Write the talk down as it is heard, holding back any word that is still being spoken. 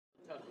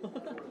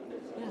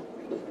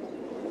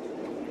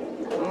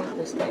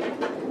this tank.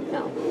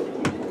 No.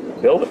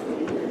 Build it.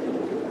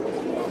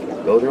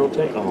 Build your own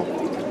tank? Oh.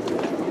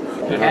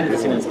 He had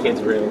this in his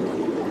kid's room.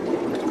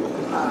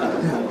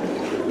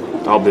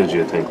 I'll build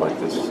you a tank like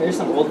this. There's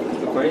some old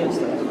accordion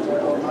stuff.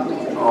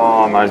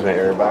 Oh, reminds me of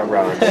Airbag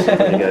Roberts.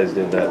 You guys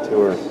did that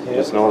tour.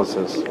 Just noticed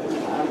this.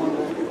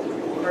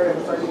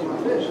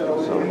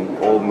 Some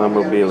old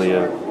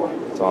memorabilia.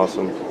 It's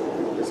awesome.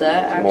 Is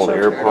that Some old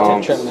actual air turtle?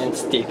 pumps. Tetramin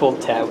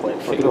stapled tablet.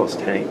 Look at those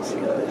tanks,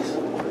 you guys.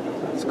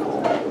 That's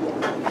cool.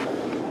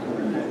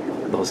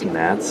 Those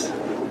gnats.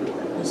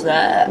 Was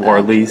that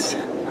Warleys.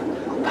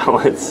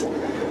 Pellets.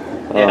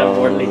 Yeah,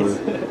 Warleys.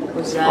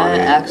 Was that funny.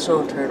 an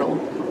actual turtle?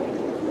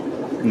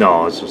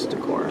 No, it's just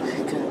decor.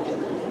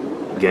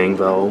 Okay. Gang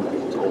bell.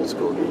 It's old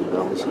school gang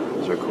bells.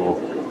 Those are cool.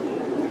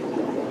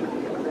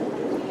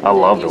 I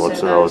love the looks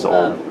of those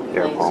old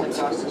air pumps.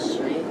 Across the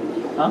street?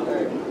 Huh?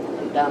 Or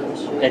down the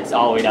street? It's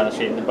all the way down the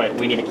street, but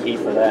we need a key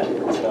for that.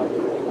 So.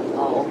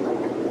 Oh.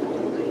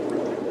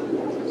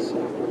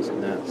 It's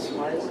nuts.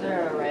 Why is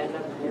there a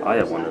random... I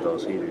have one of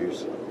those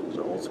heaters. Those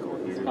are old school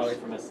heaters. Probably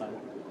from his son.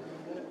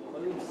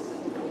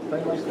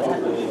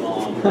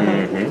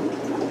 Mm-hmm.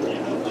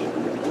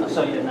 I'll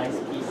show you a nice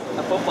piece.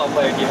 A football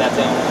player gave that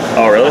to him.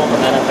 Oh, really? From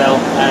NFL.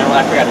 I don't know.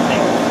 I forgot his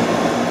name.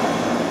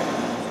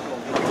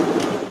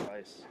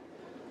 Nice.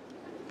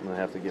 I'm gonna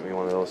have to get me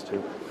one of those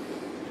too.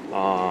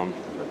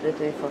 What did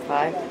they for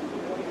 5?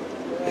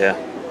 Yeah.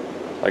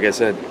 Like I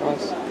said,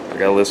 Nice. I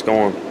got a list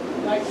going.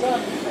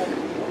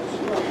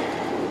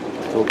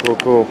 Cool, cool,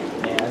 cool.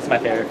 Yeah, that's my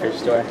favorite fish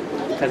store.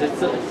 Because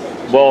it's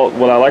Well,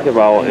 what I like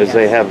about is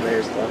they have,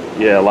 rare stuff.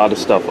 yeah, a lot of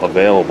stuff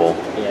available.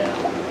 Yeah.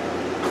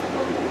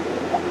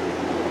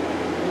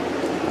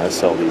 I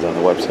sell these on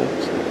the website.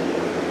 So.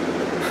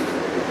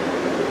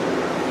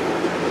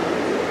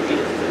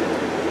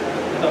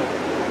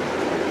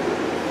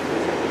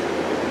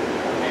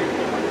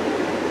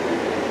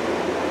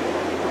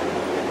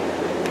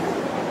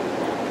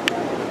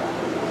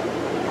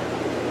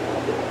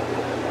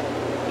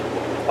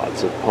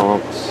 Lots of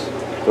pumps,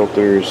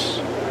 filters.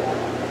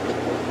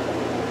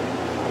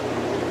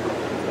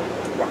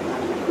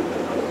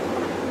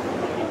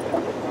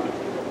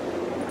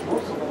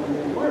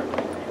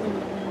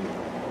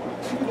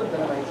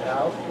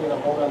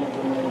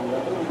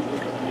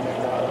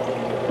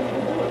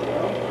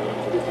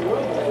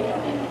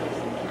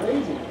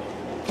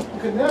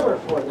 Could never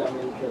afford that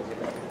many kids.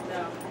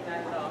 No, not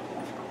at all.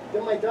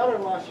 Then my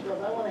daughter-in-law, she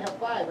goes, I want to have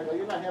 5. I go,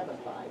 you're not having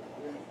 5.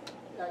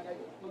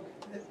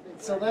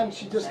 So then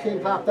she just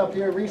popped up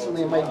here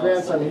recently, and my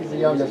grandson, he's the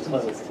youngest,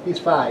 he's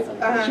 5.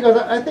 She goes,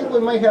 I think we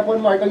might have one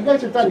more. I go, you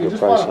guys are done. You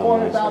just bought a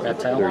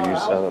 $400,000 They're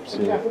used setups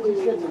and you got too.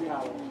 50 kids in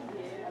college.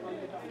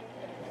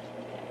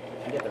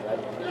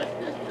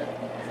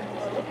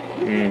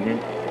 Mm-hmm.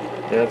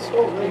 Yeah, it's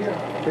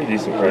pretty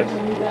decent price. $30.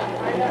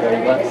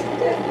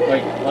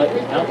 Wait, what? I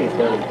don't think it's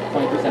 30.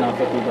 20% off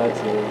 $50 is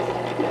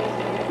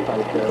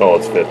probably 30. Oh,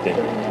 it's 50. Do you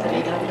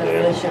have the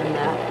Yeah. fish in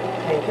that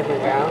tank in the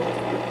ground?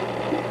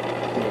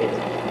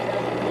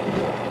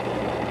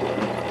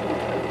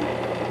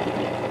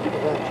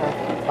 We're gonna try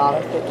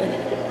bottle flipping.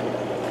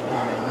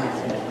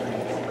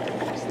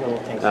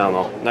 I don't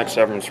know. Next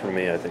sevens for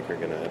me, I think are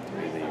gonna have to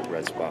be the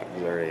red spot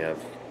because I already have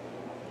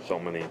so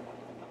many.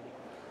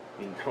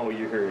 You know,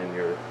 you're in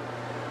your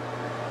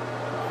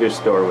fish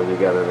store when you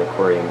got an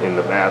aquarium in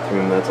the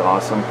bathroom. That's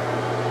awesome.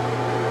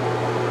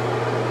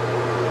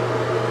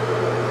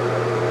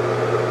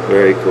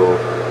 Very cool.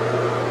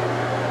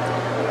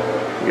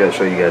 I gotta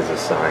show you guys a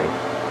sign.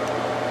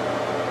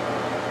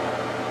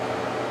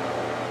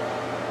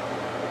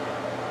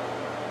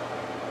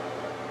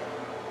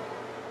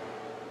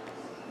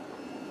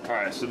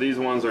 Alright, so these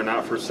ones are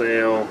not for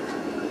sale,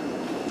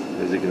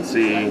 as you can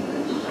see.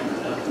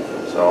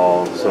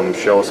 So, some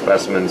show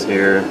specimens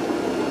here.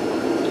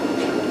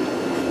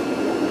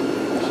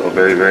 So,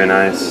 very, very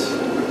nice.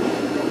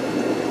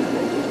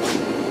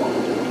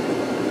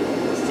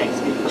 This tank's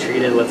being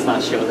treated. Let's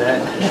not show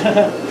that.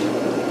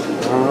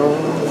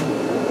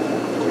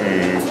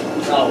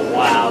 Oh,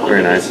 wow. Look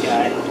Very at nice. this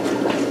guy.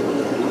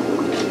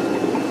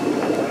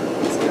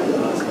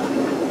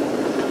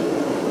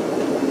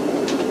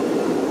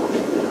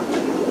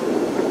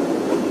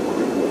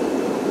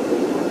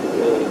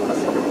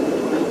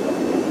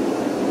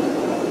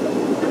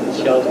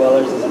 Shell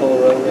dwellers, this whole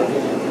row right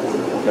here.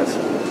 That's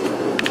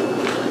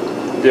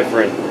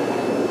different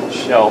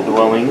shell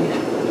dwelling.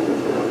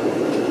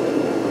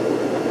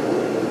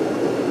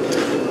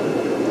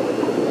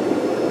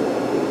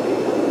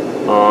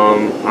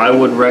 I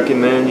would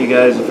recommend you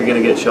guys, if you're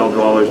gonna get shell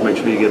dwellers, make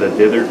sure you get a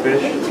dither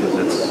fish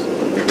because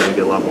you're gonna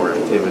get a lot more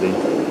activity.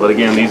 But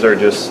again, these are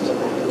just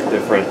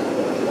different,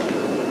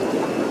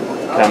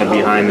 kind of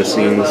behind the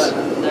scenes.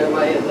 There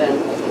might have been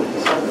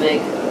some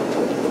big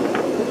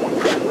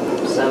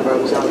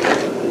Severums out there.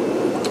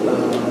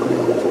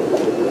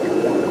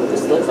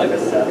 This looks like a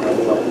set. I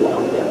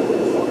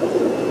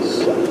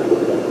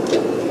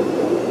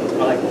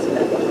like this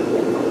guy.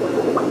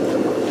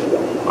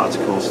 Lots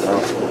of cool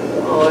stuff.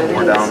 Oh, I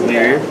More didn't down see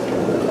here. that.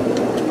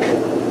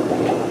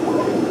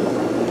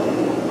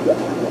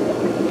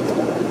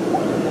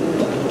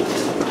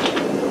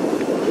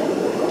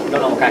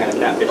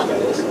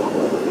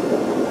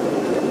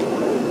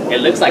 It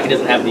looks like it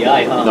doesn't have the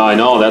eye, huh? No, I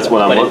know. That's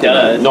what I'm But it looking at.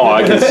 does. No,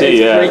 I can see. It's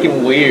Yeah.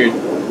 freaking weird.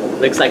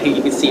 Looks like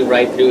you can see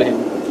right through him.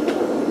 I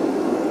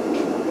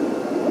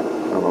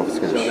don't know if it's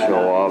gonna Show that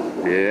show up.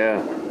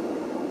 Yeah.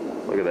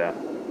 Look at that.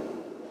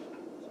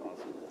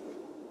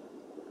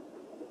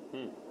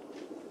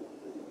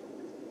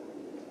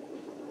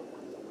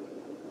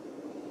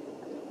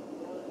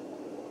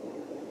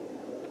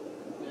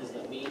 This is a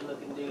mean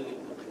looking dude.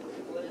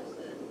 What is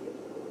it?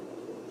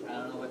 I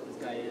don't know what this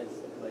guy is,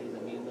 but he's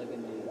a mean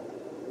looking dude.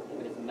 Look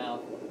at his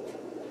mouth.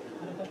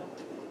 Okay,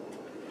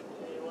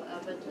 what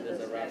happened to There's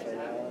this a guy's raptor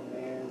eye? down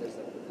there. There's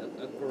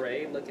a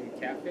gray looking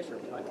catfish or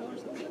python or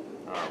something.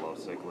 I love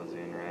cyclids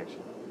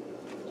interaction.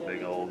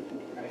 Big old.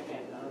 I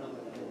don't know.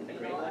 The You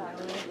gray know what one?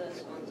 happened to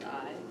this one's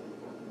eye?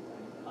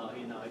 Oh,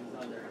 you know, he's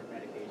under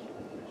medication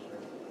for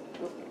sure.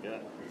 Yeah.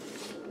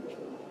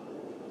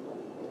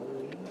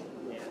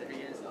 Yeah, there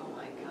he is. Oh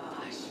my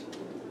gosh.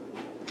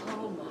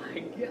 Oh my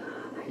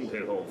gosh.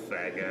 Big old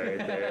fat guy right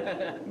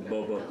there.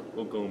 Bubba.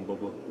 Welcome,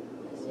 Bubba.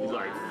 He's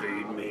like,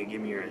 feed me.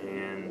 Give me your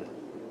hand.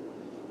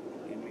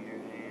 Give me your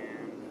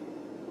hand.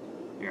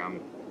 Here, I'm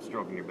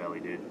stroking your belly,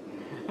 dude.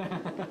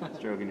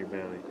 Stroking your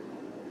belly.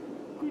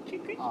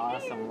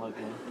 Awesome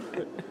looking.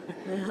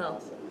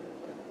 Awesome.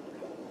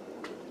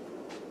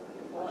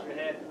 Watch your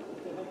head.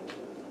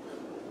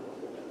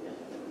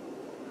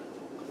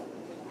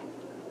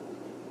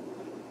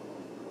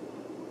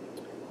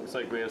 Looks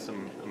like we have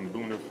some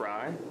Mbuna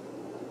fry.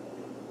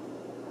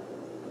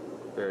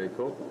 Very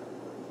cool.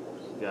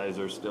 These guys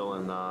are still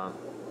in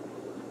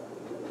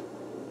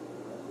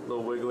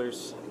little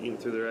wigglers, eating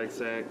through their egg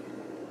sac.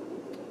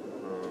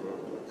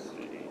 Let's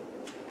see.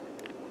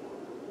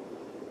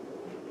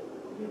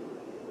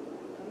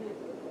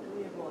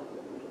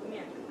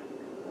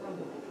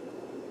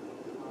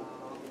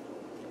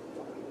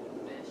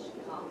 Fish,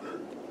 come.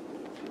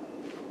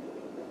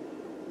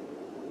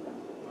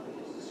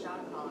 Use the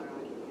shot collar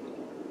on you.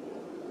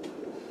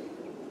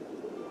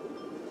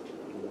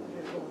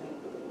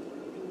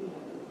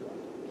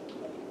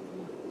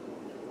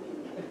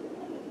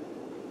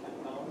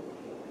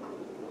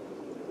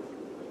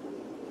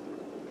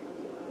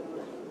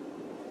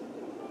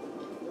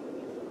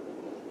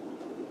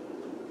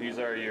 These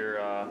are your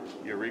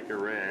Eureka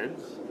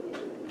Reds,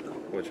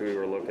 which we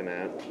were looking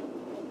at.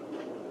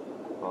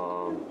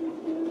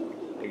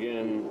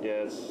 Again,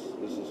 yes,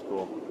 this is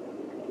cool.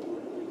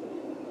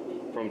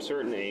 From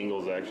certain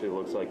angles, actually, it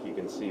looks like you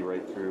can see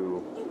right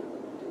through,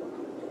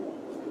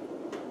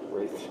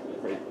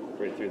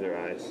 right through their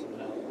eyes.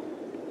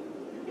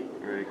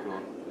 Very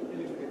cool.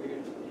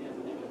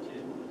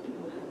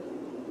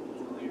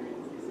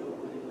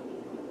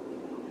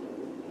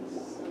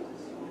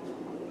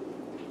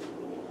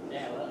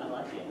 Yeah, well, I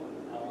like it.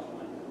 I want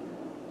one.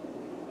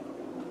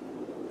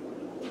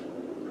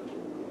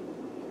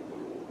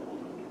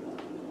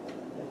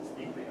 There's a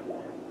stingray up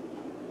there.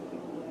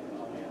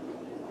 Oh yeah,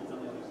 it's on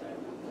the other side.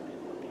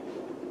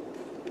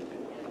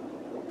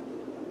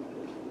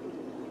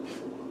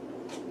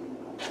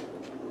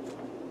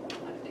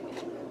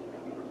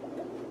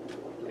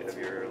 You have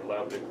your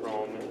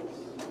Labdachromis.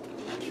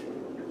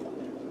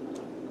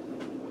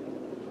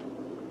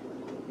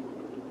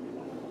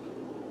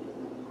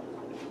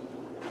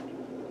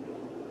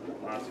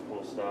 Lots of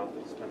cool stuff.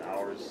 Spend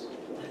hours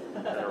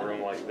in a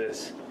room like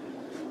this.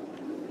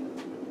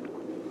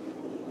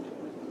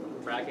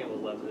 Bracken will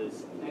love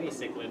this. Any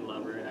cichlid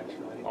lover,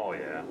 actually. Oh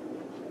yeah.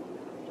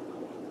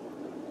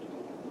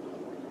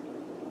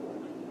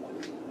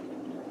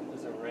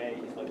 There's a ray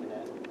he's looking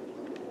at.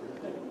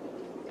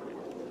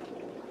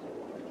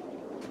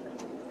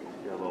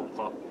 Got a little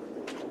pup.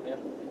 Yep.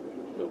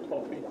 Little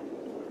puppy.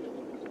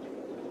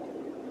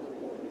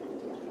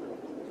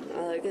 I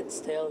like its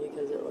tail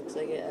because it looks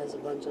like it has a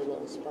bunch of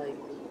little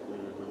spikes.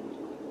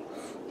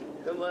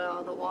 It went out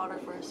of the water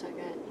for a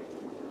second.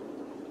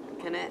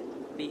 Can it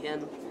be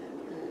in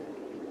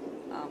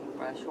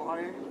fresh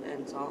water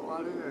and salt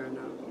water or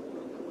no?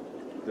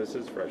 This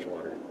is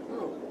freshwater.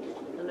 Oh,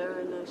 I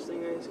never knew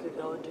stingrays could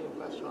go into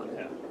fresh water.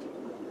 Yeah.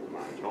 Come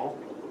on, Joel.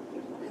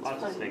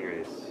 Lots of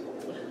stingrays.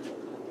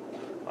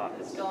 Lots.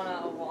 It's going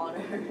out of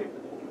water.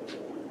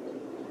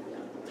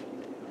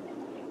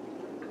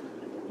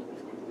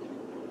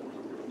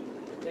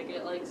 I think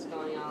it likes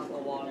going out of the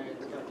water.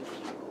 It's going to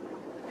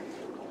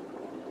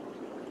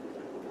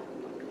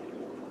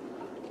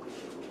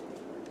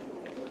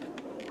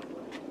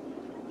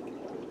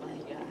Oh my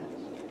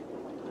gosh.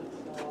 That's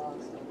so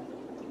awesome.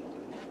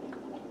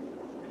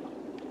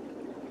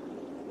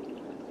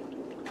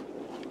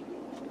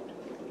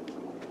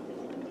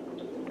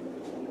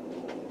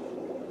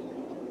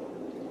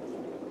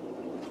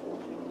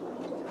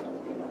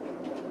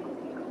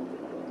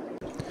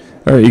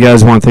 All right, you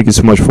guys, want to thank you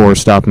so much for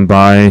stopping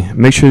by.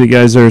 Make sure that you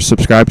guys are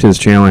subscribed to this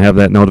channel and have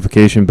that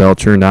notification bell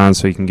turned on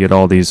so you can get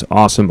all these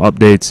awesome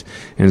updates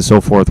and so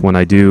forth when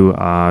I do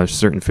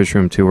certain fish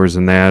room tours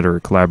and that,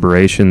 or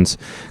collaborations,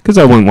 because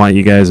I wouldn't want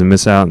you guys to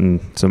miss out on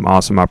some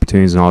awesome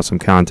opportunities and awesome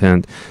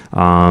content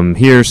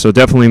here. So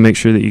definitely make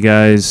sure that you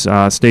guys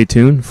stay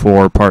tuned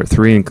for part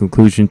 3 and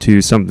conclusion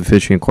to Something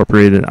Fishy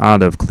Incorporated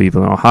out of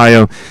Cleveland,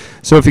 Ohio.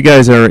 So if you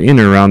guys are in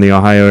or around the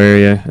Ohio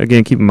area,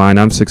 again, keep in mind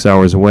I'm 6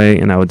 hours away,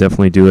 and I would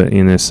definitely do it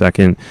in a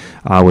second.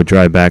 I would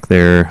drive back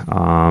there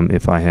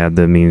if I had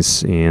the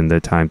means and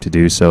the time to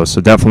do so. So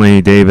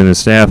definitely Dave and the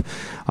staff,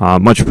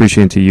 much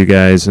appreciated to you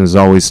guys. And as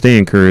always, stay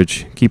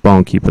encouraged. Keep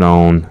on keeping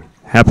on.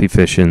 Happy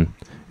fishing.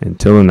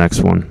 Until the next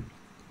one,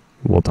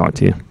 we'll talk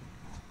to you.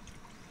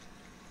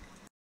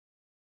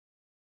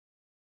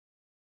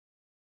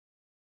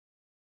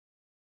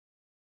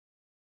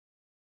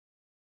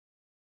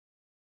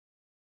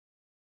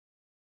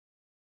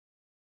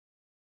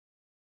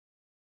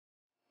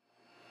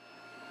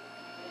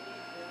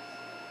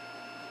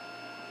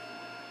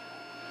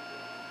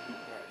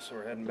 So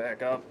we're heading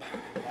back up.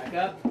 Back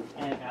up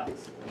and out.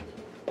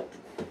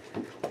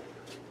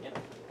 Yep.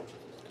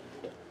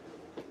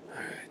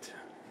 Alright.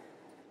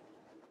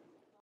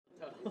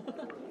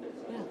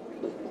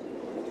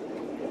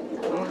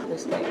 I want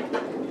this thing.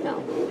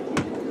 No.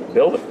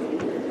 Build it.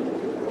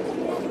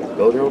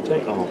 Build your own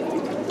tank? Oh.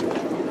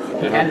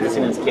 He had this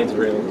in his kid's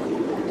room.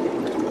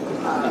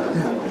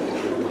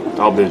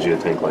 I'll build you a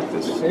tank like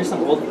this. There's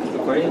some old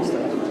aquarium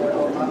stuff.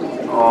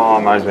 Oh,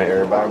 reminds me of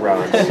Airbag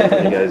Roberts.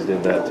 You guys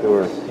did that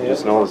tour.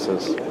 Just noticed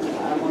this.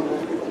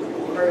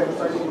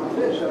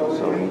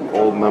 Some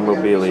old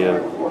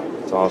memorabilia.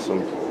 It's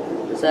awesome.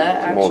 Is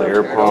that Some old actual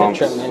air turtle? pumps.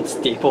 Tetraman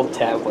stapled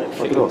tablet.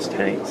 Look at those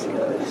tanks,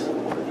 guys.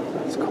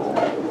 That's cool.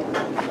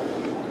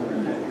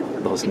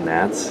 Those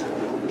gnats.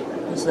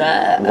 Was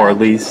that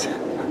Warleys.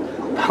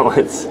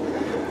 Pellets.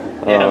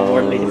 Yeah,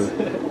 Morley's.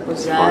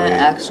 was that funny. an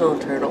actual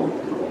turtle?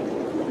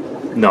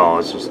 No,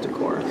 it's just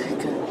decor.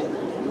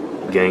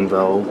 Good. Gang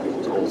bell.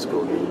 It's old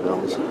school gang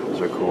bells.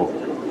 Those are cool.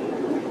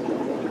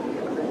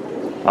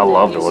 I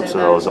love the You looks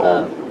said of those that's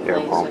old the air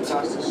place pumps.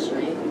 Across the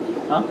street?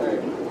 Huh?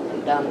 Or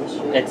down the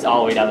street? It's all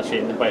the way down the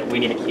street, but we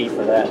need a key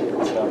for that.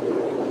 So.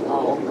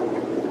 Oh.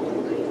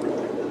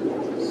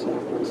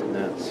 It's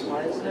nuts.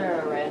 Why is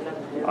there a random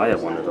I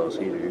have one of those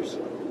heaters.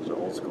 Those are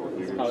old school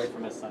heaters. Probably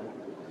from his son.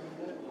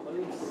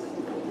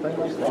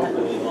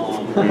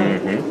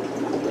 Mm-hmm.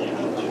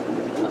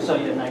 I'll show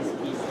you a nice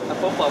piece. A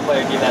football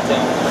player gave that to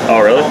him. Oh,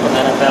 really? From the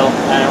NFL.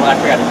 I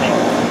forgot his name.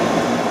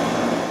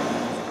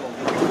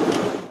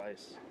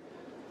 Nice.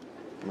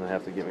 I'm gonna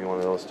have to get me one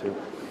of those too.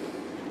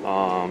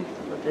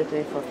 What did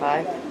they for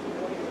 5?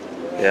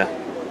 Yeah.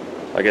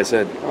 Like I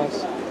said,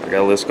 Yes. I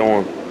got a list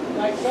going.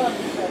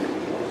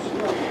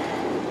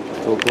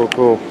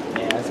 Cool.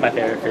 Yeah, that's my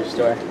favorite fish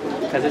store.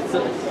 Because it's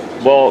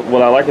Well,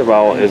 what I like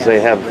about is they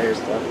have, rare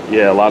stuff.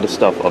 yeah, a lot of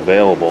stuff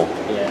available.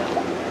 Yeah.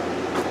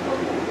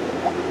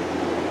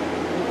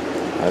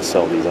 I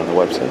sell these on the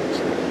website.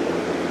 So.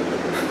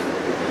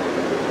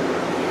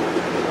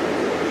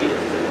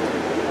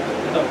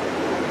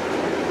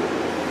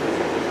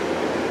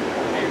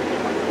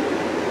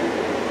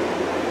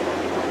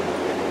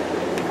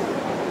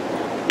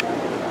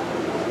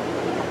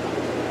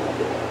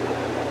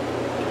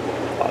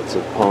 Lots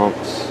of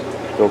pumps,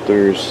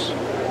 filters.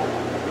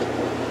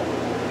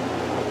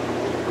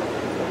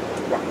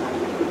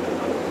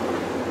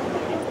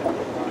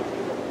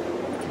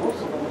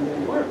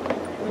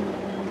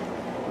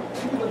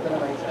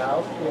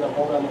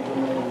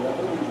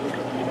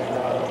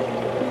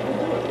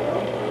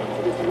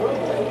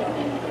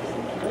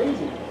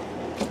 Crazy.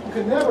 You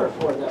could never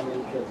afford that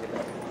many kids.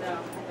 No,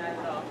 not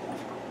at all.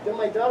 Then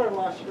my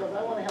daughter-in-law, she goes,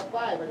 I want to have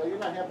 5. I go, you're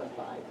not having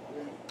 5.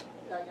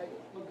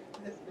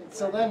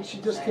 So then she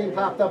just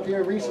popped up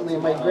here recently,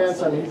 and my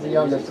grandson, he's the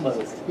youngest,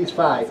 he's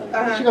 5.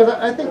 She goes,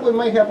 I think we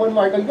might have one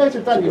more. I go, you guys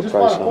are done. You just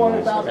bought a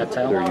 $400,000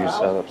 Their used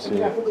setups, and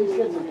you yeah. have to put these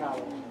kids in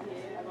college.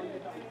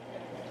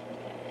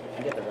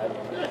 I get the red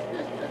one.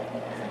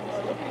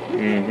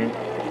 Mm-hmm.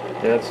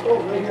 Yeah, it's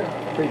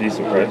pretty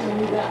decent price. $30.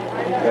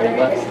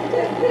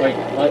 Wait,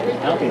 what? I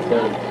don't think it's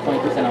 30.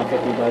 20% off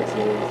 $50 is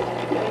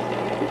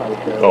probably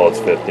 30. Oh, it's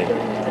 50. Do you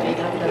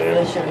have the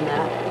Yeah. fish in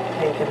that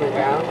tank in the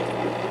ground?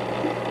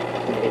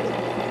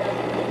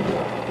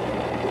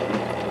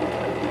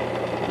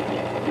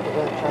 We're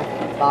gonna try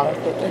bottle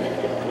fishing.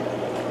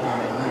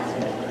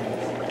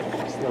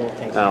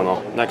 I don't know.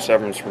 Next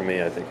sevens for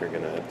me, I think are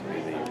gonna have to be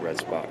the red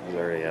spot because I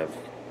already have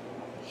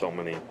so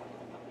many.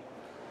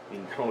 You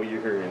know,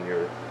 you're in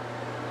your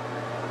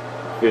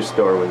fish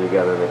store when you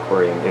got an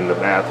aquarium in the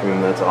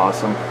bathroom. That's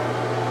awesome.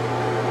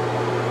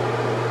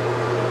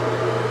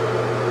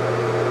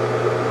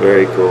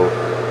 Very cool.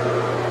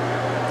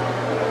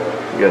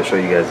 I gotta show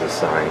you guys this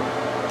sign.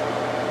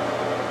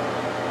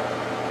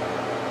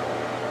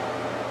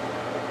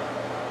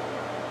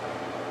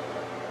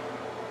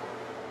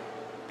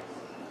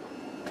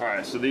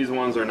 Alright, so these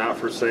ones are not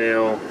for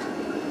sale.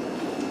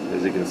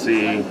 As you can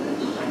see,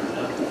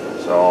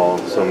 So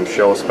some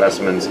show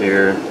specimens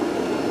here.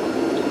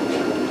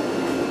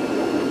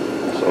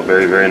 So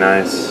very, very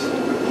nice.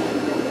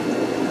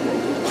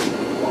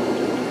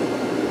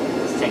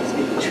 This tank's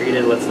being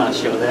treated. Let's not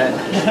show that.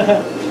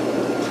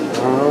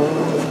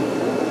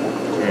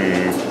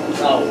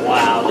 Oh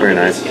wow! Look Very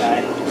at nice. this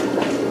guy.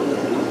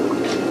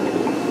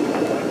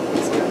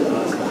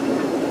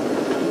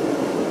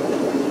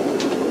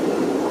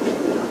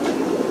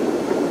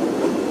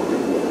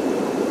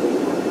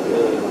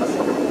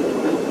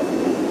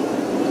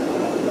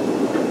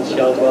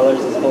 Shell dwellers,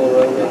 this whole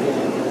row right here.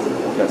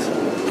 Got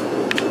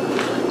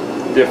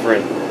some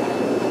different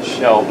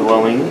shell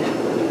dwelling.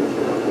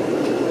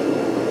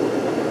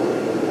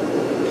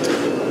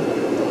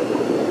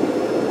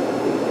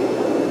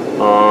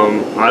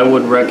 I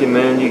would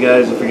recommend you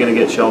guys, if you're gonna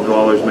get shell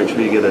dwellers, make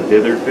sure you get a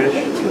dither fish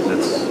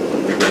because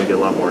you're gonna get a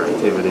lot more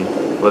activity.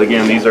 But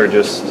again, these are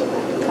just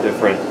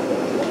different,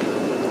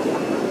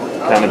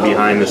 kind of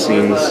behind the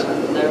scenes.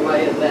 There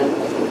might have been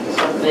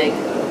some big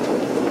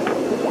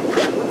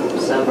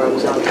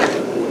Severums out there.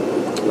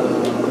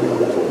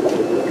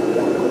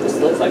 This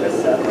looks like a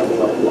Severum,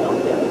 but no.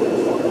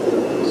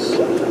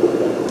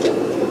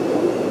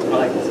 I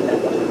like this guy.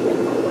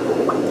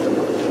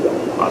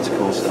 Lots of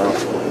cool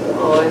stuff.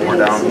 Oh, I More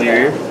didn't down see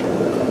here. that.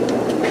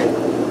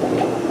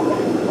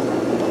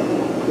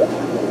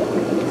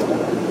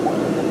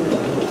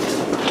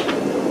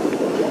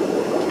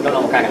 I don't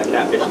know what kind of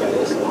catfish that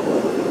is.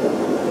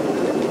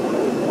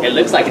 It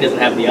looks like it doesn't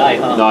have the eye,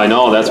 huh? No, I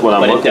know, that's what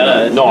I'm But it looking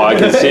does. at. No, I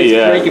can see, It's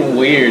yeah. freaking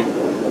weird.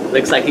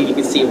 Looks like you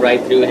can see right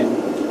through him. I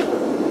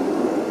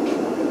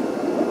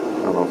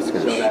don't know if it's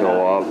gonna Show that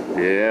show out. up.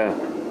 Yeah.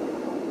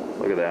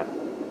 Look at that.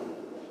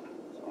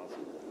 That's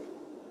awesome.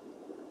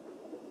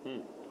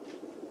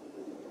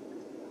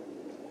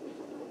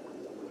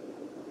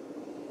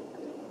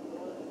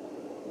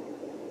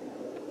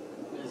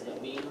 This is a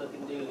mean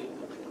looking dude.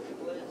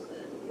 What is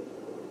this?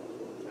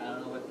 I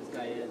don't know what this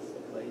guy is,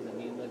 but he's a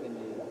mean looking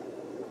dude.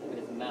 Look at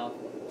his mouth.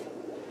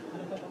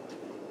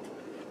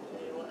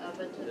 Hey, what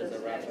happened to There's this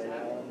a guy's wrapper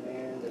hat? down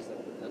there. There's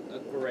a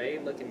gray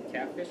looking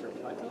catfish or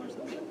python or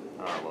something.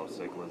 I love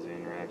cichlids, the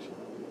interaction.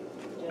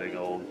 Big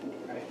old.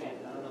 I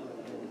don't know.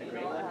 The You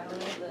gray know what one?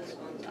 happened to this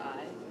one's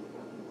eye?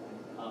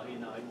 Oh, you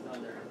know, he's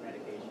under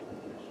medication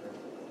for sure.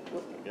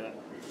 Yeah.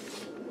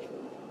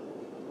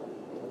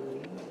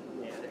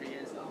 Yeah, there he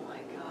is. Oh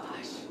my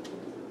gosh.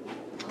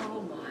 Oh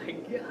my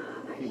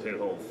gosh. Big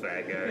old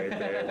fat guy right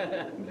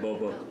there.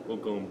 Bubba.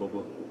 Look on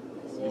Bubba.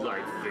 He's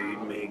like, feed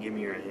me, give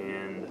me your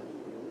hand.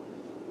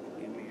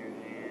 Give me your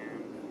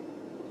hand.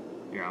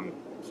 Here, I'm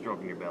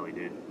stroking your belly,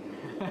 dude.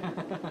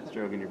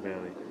 Stroking your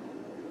belly.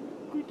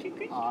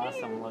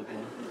 Awesome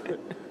looking.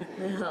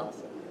 No.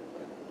 Awesome.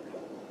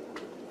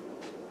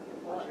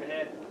 Watch your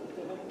head.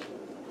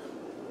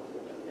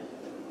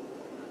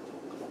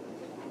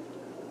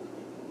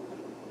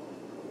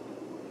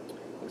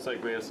 Looks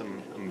like we have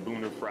some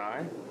mbuna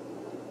fry.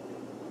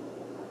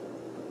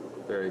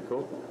 Very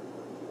cool.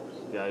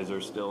 These guys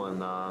are still in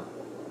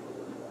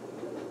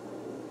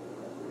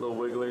little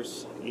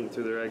wigglers, eating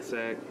through their egg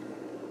sac.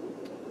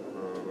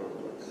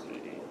 Let's see.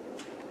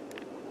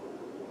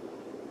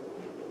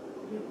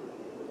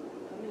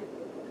 Come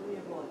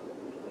here, boy.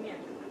 Come here.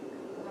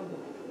 Come here.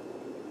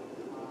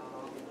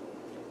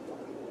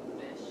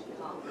 Fish,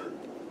 come.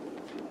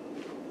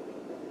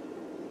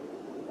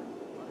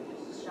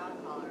 There's a shot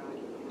collar on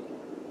you.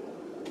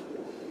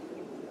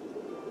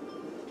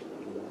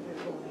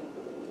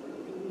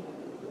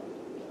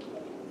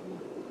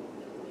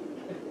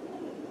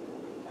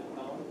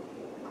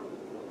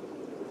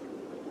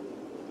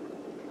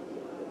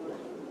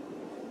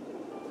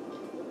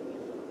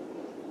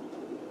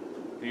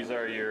 These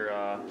are your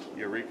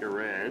Eureka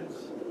Reds,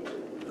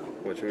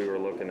 which we were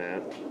looking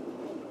at.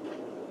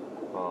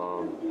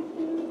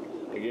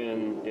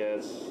 Again, yeah,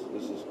 this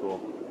is cool.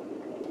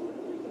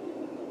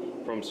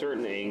 From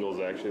certain angles,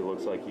 actually, it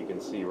looks like you can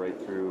see right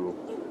through,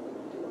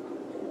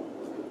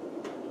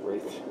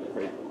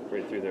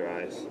 right through their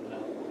eyes.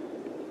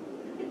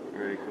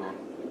 Very cool.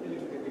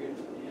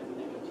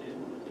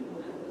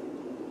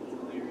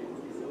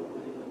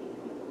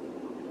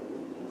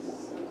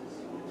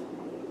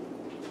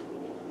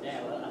 Yeah,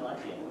 well, I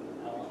like it.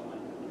 I want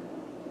one.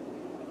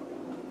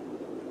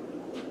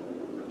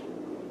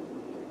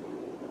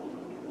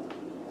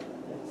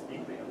 That's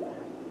stingray up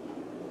there.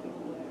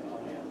 Oh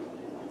yeah,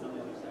 it's on the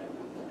other side.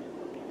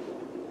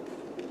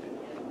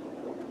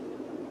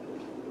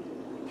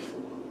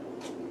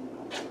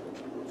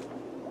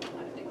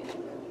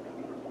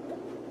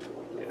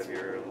 You have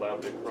your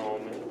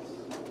labdochromes.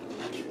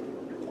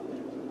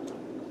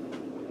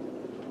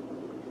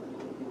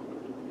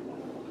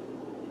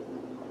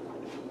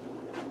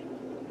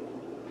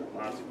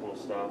 Lots of cool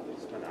stuff. You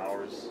spend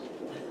hours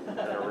in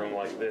a room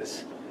like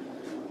this.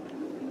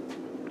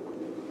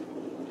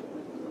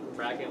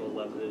 Bracket will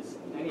love this.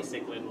 Any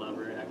cichlid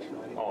lover,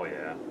 actually. Oh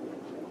yeah.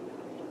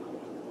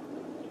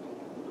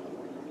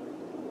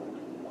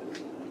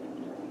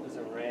 There's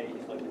a ray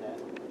he's looking at.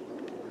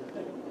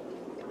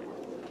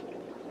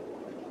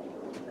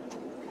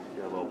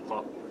 Your little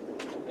pup.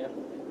 Yep.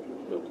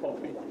 I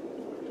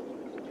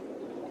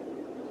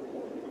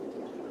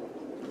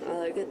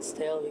like its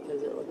tail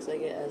because it looks like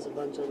it has a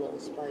bunch of little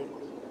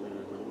spikes.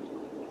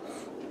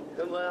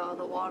 It went out of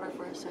the water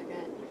for a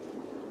second.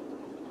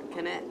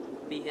 Can it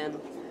be in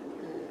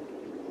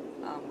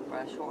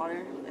fresh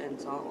water and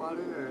salt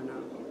water or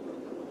no?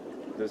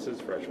 This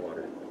is fresh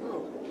water.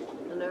 Oh,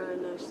 I never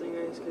knew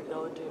stingrays could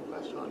go into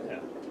fresh water.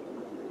 Yeah.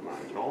 Come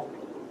on, Joel.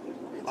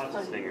 Lots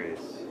of stingrays.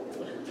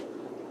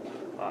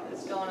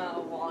 It's going out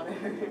of water.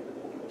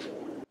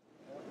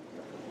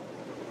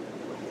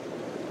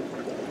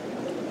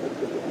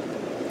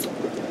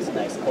 It's a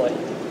nice koi.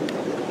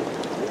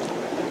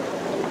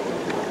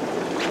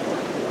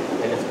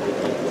 And it's pretty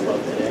slow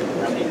today.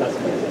 How many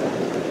customers?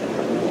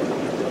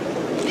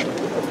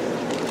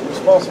 It's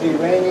supposed to be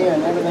rainy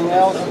and everything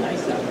else. So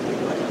nice out.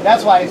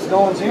 That's why no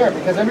one's here,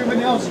 because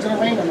everybody else is going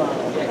to rain tomorrow.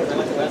 Yeah, because I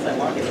went to Westside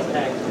Market, it's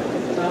packed.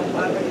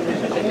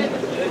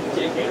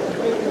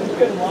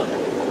 Good luck.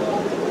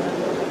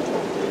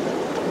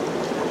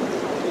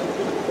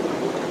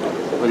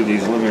 Look at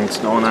these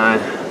Livingstone eye.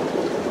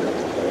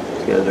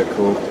 These guys are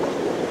cool.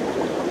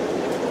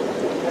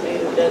 Have you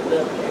done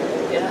the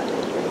parrot yet?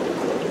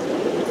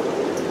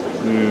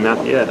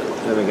 Not yet.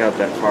 Haven't got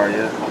that far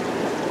yet.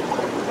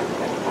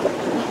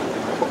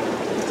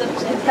 It's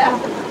upside down.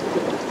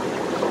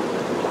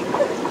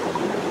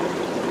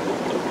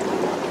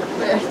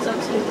 It's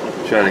upside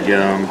down. Try to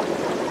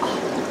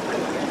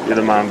get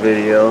them on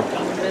video. I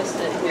missed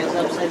it. It was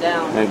upside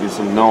down. Making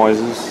some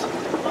noises.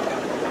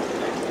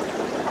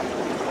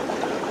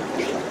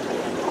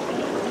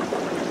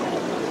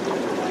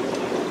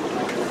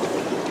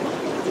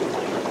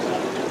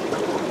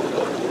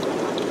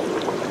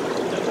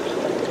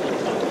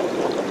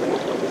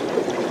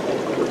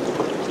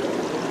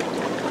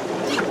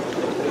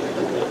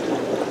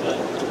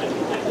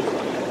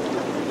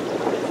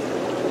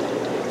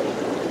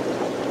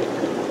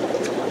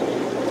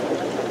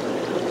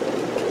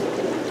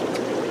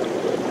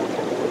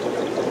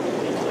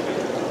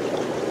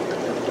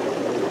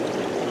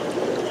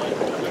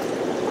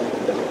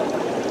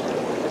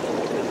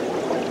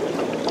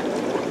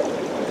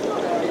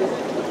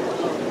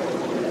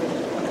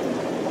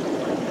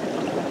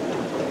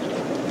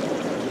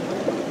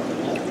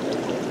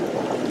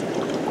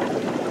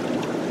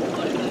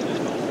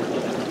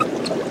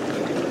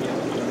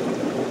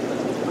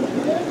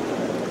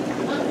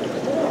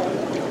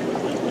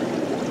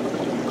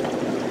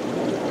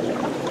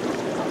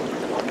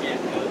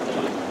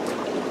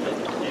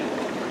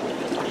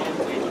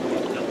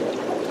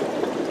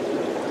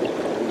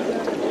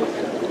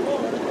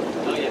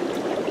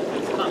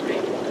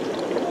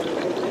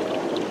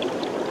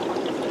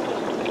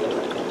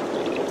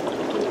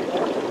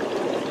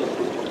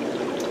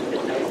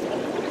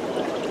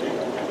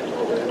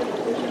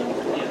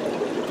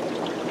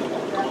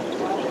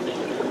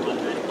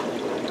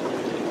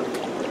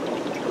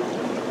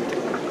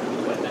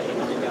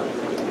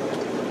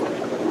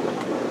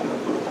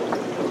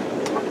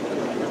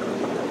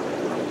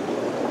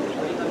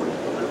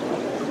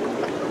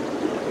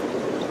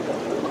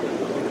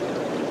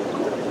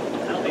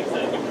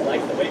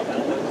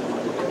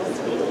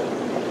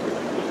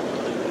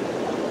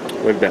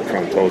 Look at that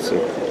frontosa.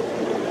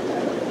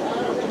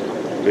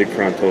 Big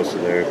frontosa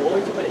there.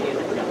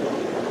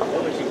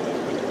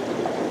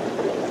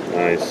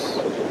 Nice.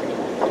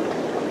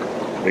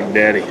 Big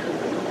Daddy.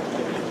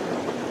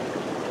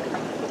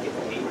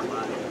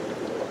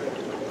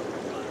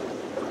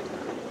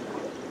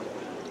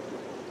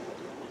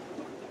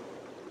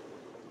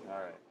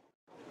 Alright.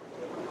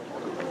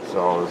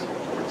 So,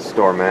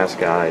 store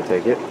mascot, I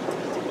take it.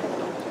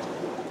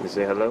 You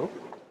say hello?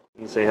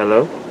 You say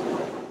hello?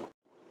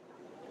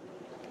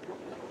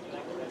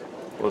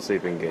 We'll see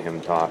if we can get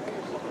him to talk.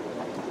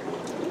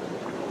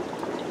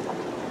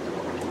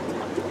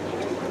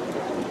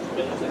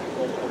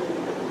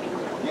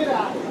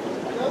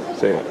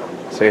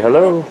 Say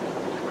hello.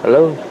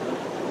 Hello.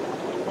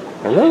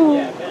 Hello.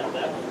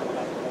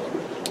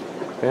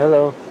 Say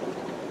hello.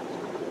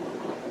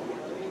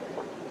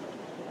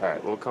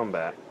 Alright, we'll come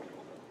back.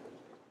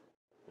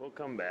 We'll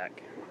come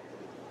back.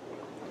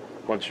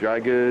 Bunch of dry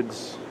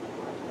goods.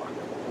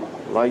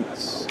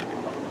 Lights.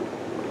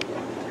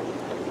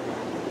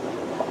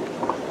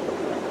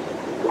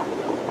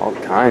 All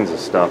kinds of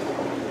stuff.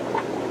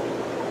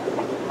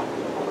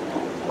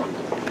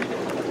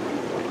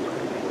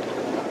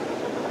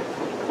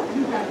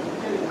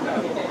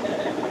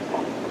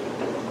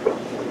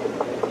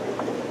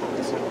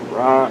 Some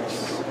rocks.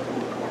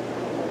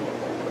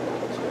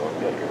 So you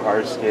got your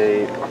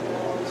hardscape,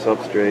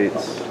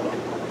 substrates.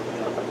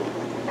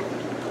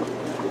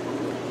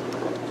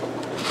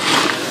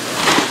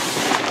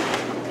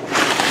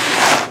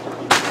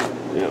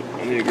 Yep,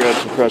 I need to grab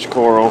some fresh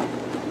coral.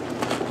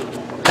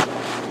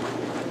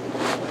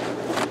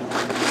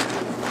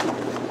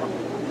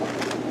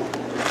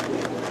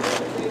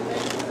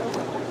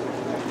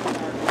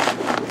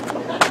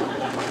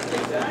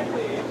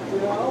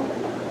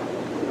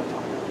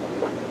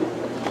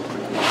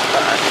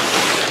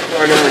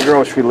 I got the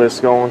grocery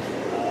list going.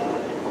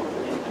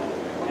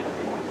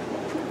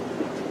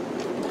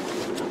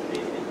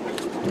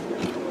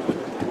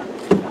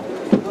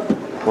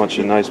 Bunch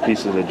of nice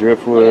pieces of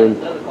driftwood.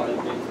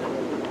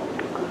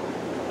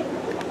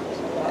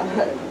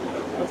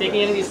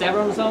 Taking any of these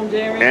Severums home,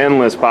 Jerry?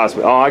 Endless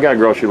possible. Oh, I got a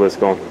grocery list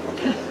going.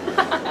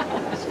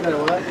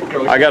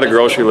 I got a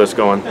grocery list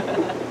going.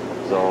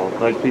 So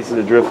nice pieces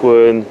of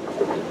driftwood.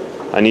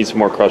 I need some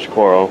more crushed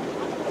coral,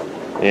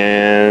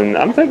 and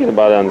I'm thinking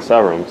about it on the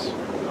Severums.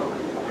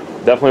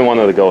 Definitely one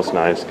of the ghost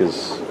knives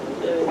because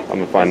I'm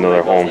gonna find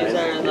another home.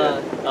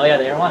 Oh yeah,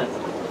 the Arowanas.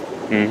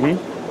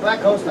 Mm-hmm.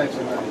 Black ghost knives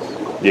are nice.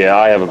 Yeah,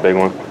 I have a big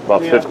one.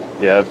 About 50.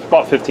 Yeah, it's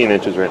about 15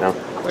 inches right now.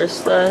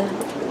 Where's the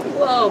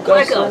Whoa,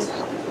 ghost ghost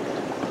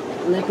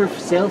knife? Leopard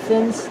sail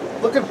fins?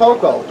 Look at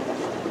Poco.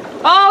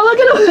 Oh, look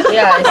at him!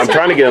 Yeah, I'm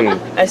trying to get him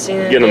I seen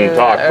it to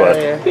talk,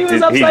 earlier. He was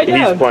but upside he's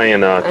down.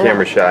 playing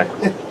camera shy.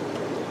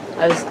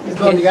 I was, He's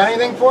going, you got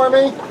anything for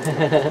me?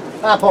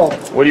 Apple.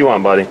 What do you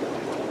want, buddy?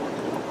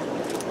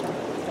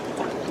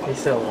 He's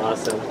so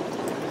awesome.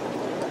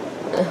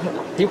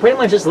 He pretty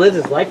much just lives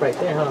his life right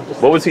there, huh?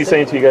 Just What was he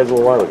saying to you guys a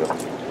little while ago?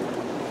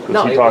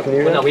 Was he talking to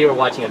you? No, we were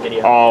watching a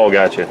video. Oh,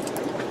 gotcha.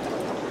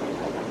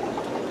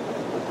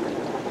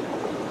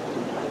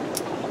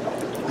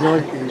 You know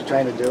what he's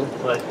trying to do?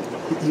 What?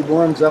 He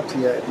warms up to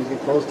you if you get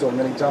close to him,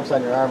 then he jumps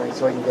on your arm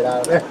so he can get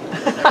out of there.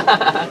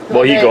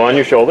 Will he go on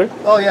your shoulder?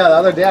 Oh yeah, the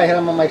other day I hit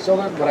him on my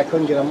shoulder, but I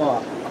couldn't get him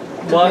off.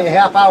 It took me a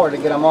half hour to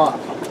get him off.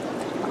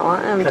 I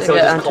want him to Because he'll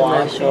get just onto claw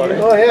my on you. shoulder.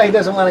 Oh yeah, he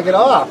doesn't want to get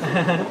off.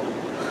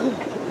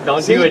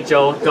 Don't See? do it,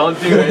 Joel. Don't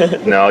do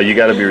it. No, you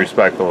got to be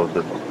respectful of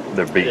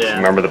their beaks. Yeah.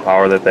 Remember the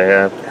power that they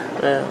have?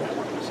 Yeah.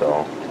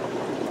 So.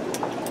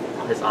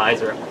 His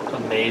eyes are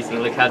amazing.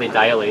 Look how they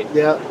dilate.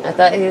 Yeah. I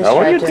thought he was I don't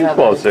trying get to too have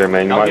close a, there,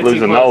 man. You Don't might get lose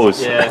too a close.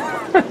 nose. Yeah.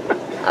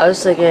 I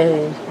was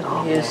thinking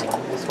Oh, he was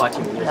man. Just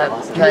watching him is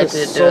awesome. tried He to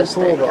is do so his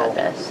thing, cool, I though.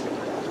 guess.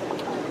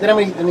 Then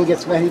when he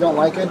gets mad, he don't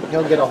like it.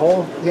 He'll get a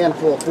whole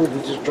handful of food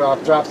and just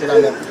drops it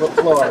on the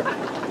floor.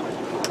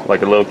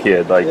 Like a little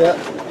kid. Like, Yeah.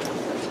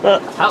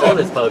 How old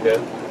is Pogo?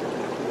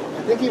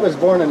 I think he was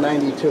born in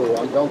 '92.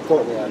 Don't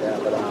quote me on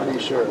that, but I'm pretty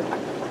sure.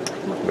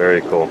 very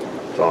cool.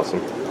 It's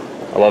awesome.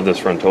 I love this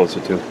front toaster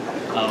too.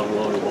 Oh,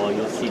 well,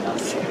 you'll see now.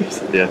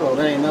 Seriously. Yeah. Oh,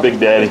 there ain't nothing. Big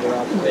Daddy.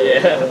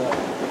 Yeah.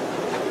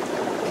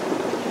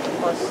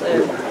 Plus,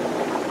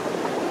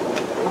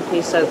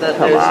 he said that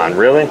Come there's on,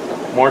 really?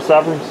 More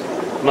Severums?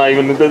 I'm not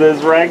even into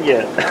this rag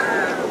yet.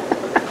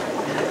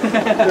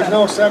 There's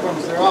no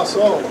Severums. They're all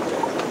sold.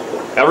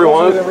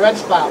 Everyone? Those were the red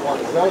spot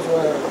ones. Those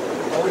were.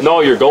 No,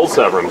 your gold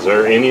Severums.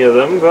 Are any of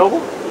them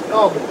available?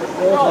 Oh,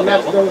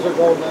 but those are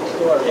gold next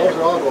door. Those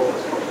are all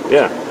golds.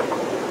 Yeah.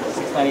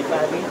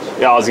 $6.95 each.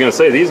 Yeah, I was gonna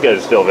say these guys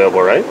are still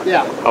available, right?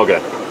 Yeah. Okay.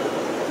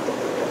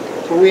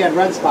 But we had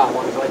red spot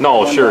ones. Like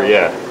No, the sure, $1.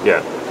 yeah,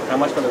 yeah. How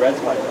much for the red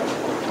spot?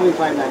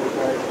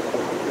 $25.95.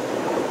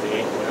 See,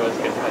 it was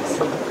good price.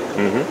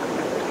 Mm-hmm.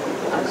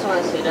 I just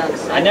want to see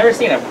downstairs. I've never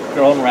seen a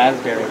grown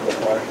raspberry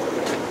before.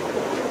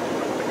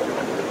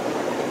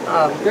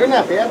 They're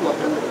not bad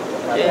looking.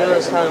 Jay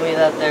was telling me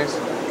that there's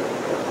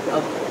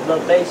the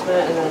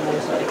basement and then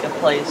there's like a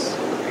place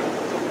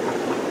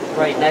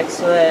right next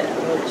to it,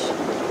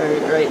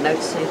 or right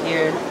next to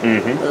here.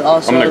 Mm-hmm. But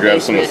also I'm gonna the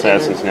grab some basement,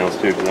 assassin snails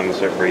too, because I'm gonna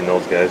start breeding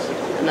those guys.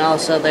 And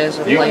also there's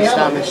a You- place Yeah,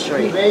 down the two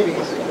street.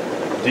 babies.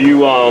 Do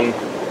you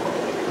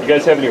you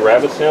guys have any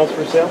rabbit snails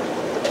for sale?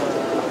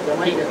 There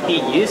might be a He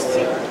couple used over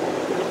to. there.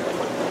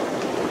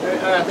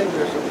 I think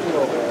there's some few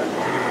over there.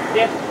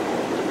 Yeah.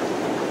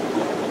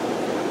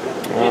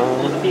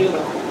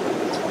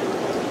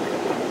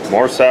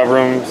 More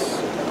Severums.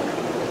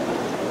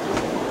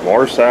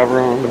 More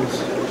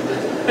Severums.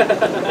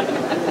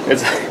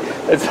 it's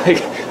like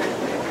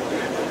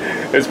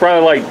it's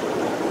probably like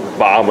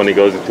Bob when he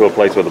goes into a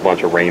place with a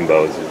bunch of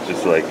rainbows. It's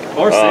just like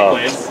Or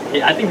cichlids.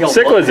 Yeah, I think he'll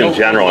cichlids in he'll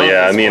general. love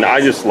Yeah, I this mean, I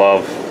place. just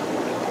love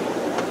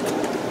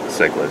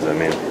cichlids. I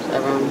mean,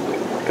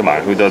 come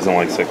on, who doesn't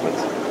like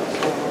cichlids?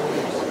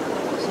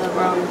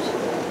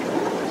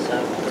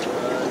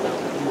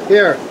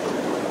 Here.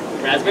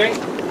 Raspberry?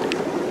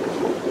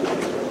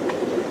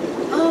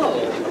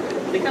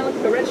 Oh, they kind of look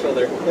like a red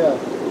shoulder. Yeah.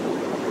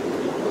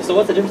 So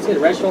what's the difference between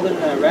a red shoulder and a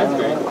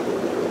raspberry?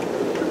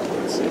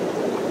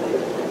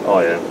 Oh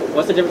yeah.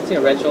 What's the difference between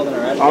a red shoulder and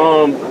a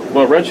raspberry?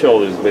 Well, red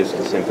shoulder is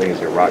basically the same thing as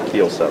your rock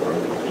keel severum,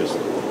 just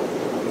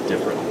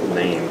different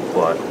name,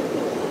 but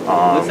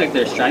Looks like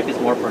their stripe is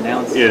more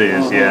pronounced. it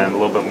is, yeah, and a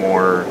little bit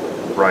more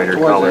brighter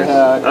Towards the colors.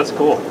 head. That's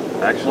cool,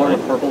 More actually.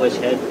 of a purplish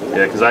head.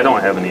 Yeah, because I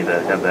don't have any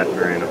that have that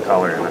variant of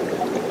color in it.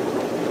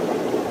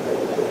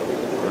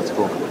 That's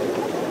cool.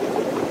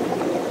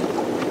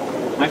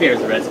 My favorite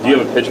is the red spot. Do you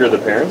have a picture of the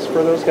parents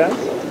for those guys,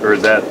 or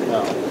is that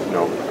No.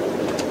 no?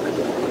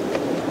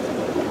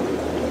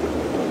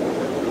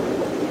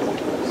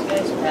 This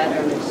guy's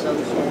pattern is so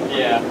short.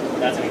 Yeah,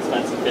 that's an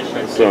expensive fish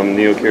right there. Some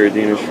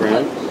Neocaridina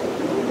shrimp.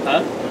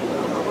 Huh?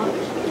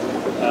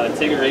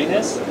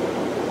 Tigerinus.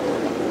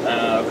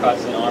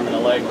 Costs an arm and a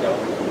leg though.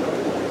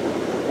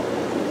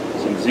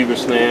 Some zebra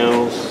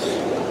snails.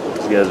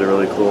 These guys are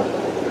really cool.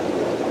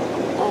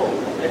 Oh,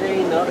 I didn't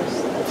even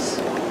notice this.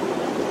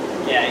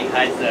 Yeah, he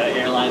hides the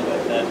airline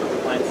with the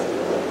lines.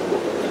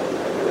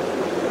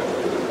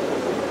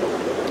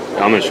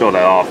 I'm gonna show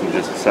that off in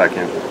just a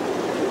second.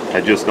 I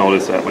just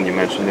noticed that when you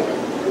mentioned it.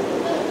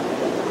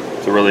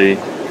 It's a really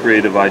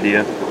creative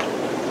idea.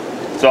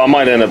 So I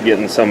might end up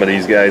getting some of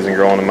these guys and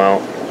growing them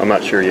out. I'm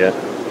not sure yet.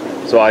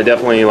 So I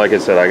definitely, like I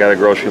said, I got a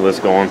grocery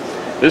list going.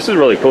 This is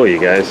really cool, you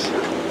guys.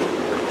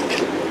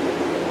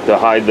 To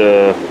hide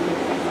the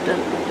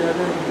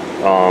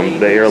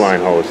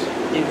airline hose.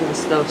 You can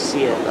still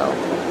see it though.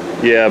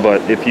 Yeah,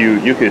 but if you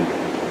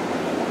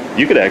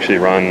could actually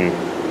run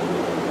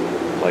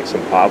like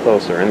some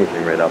pothos or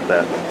anything right up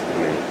that. I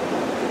mean,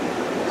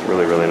 it's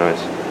really, really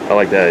nice. I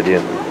like that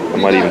idea. I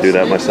might even do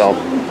that myself.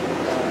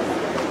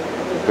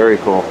 Very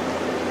cool.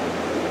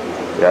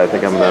 Yeah, I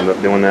think I'm gonna end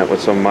up doing that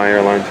with some of my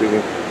airline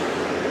tubing.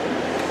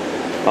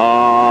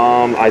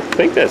 I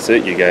think that's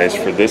it, you guys,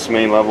 for this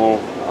main level.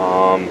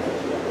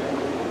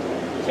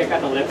 Check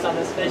out the lips on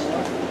this fish.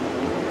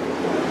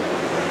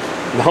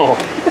 No,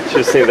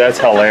 just see, that's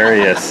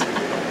hilarious.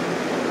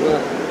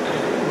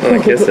 Oh,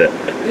 kiss it.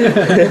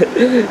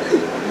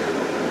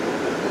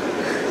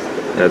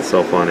 That's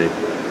so funny. I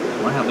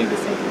wonder how big this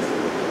thing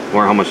is.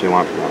 Or how much do you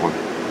want for that one?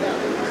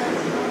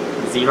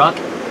 Z-Rock.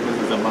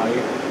 This is a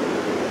Mario.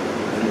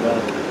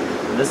 Z-Rock.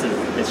 This is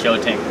the show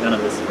tank. None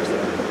of this is for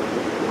sale.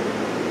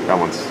 That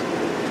one's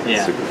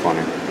super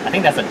funny. I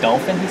think that's a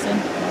dolphin, he said.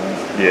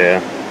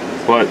 Yeah.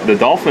 But the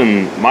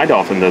dolphin, my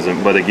dolphin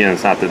doesn't, but again,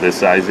 it's not to this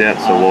size yet,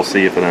 so we'll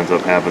see if it ends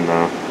up having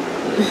the...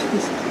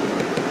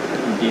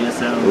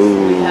 DSLs.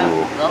 Ooh.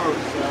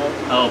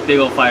 Oh, big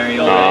old fiery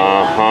old.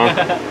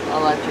 Uh-huh.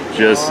 Electric.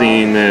 Just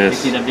seen this.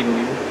 You see that big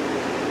lever?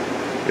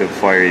 Good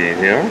fire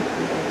here.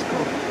 That's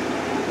cool.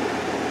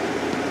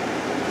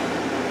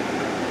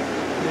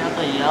 We have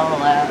the yellow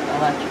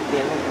electric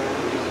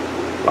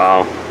vehicle.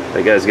 Wow.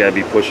 That guy's got to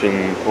be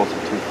pushing close to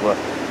 2 foot.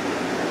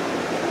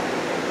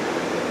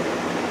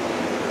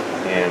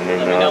 And Let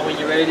me know then when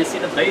you're ready to see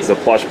the the basement.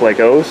 plush Blake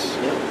O's.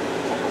 Yep.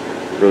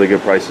 Really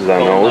good prices on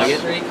Gold those.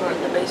 nugget. 3-quart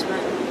in the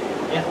basement.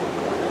 Yeah.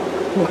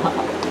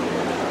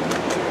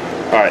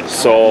 Alright,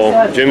 so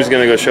Jim's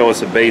going to go show us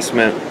the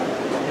basement.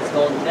 It's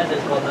gold. Yeah,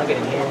 there's gold nugget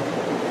in here,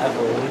 I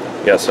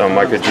believe. Got some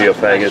micro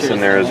geophagus in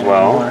there as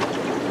well.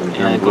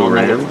 Yeah, Blue gold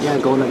nuggets. Rams. Yeah,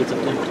 gold nuggets up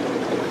there.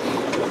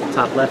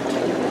 Top left.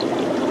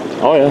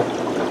 Oh yeah.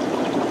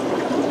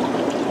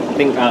 I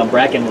think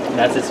Bracken,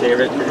 that's his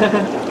favorite.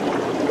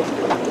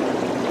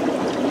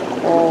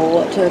 Oh,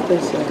 what type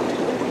is that?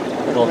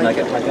 Gold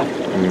nugget like that.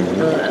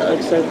 That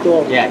looks so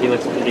cool. Yeah,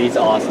 he's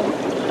awesome.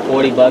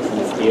 $40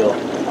 in steel.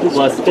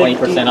 Plus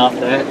 20% off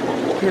that.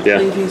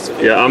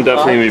 Yeah, I'm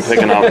definitely going to be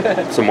picking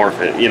up some more,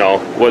 you know,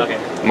 what Okay.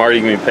 I'm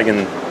already going to be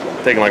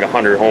taking like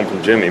 100 home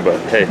from Jimmy, but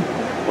hey,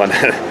 why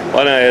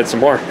not add some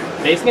more?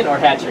 Basement or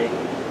hatchery?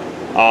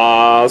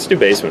 Let's do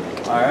basement.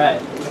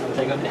 Alright,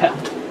 take them down.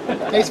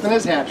 Basement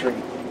is hatchery.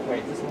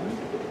 Wait, this one?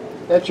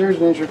 That's yours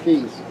and there's your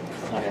keys.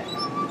 Okay.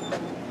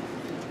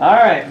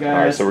 Alright, guys.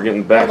 Alright, so we're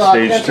getting Good luck.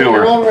 backstage That's at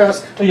your tour. own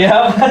risk.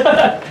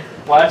 Yeah.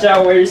 Watch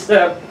out where you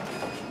step.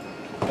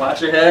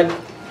 Watch your head.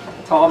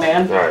 Tall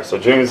man. Alright, so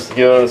Jimmy's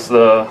giving us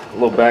the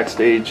little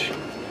backstage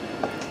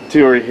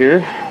tour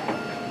here.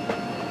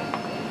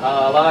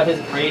 A lot of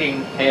his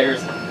breeding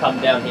pairs come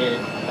down here.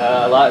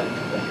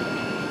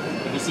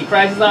 If you see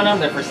prices on them,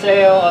 they're for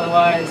sale.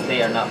 Otherwise,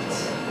 they are not.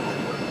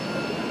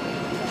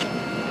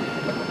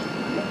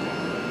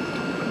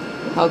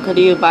 How could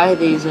you buy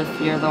these if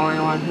you're the only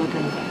one who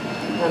can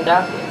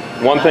conduct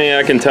it? One thing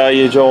I can tell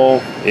you,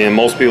 Joel, and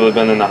most people have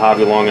been in the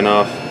hobby long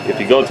enough, if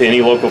you go to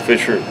any local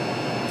fish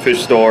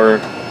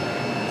store,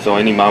 so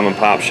any mom and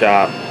pop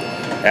shop,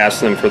 ask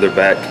them for their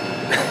back,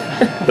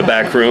 the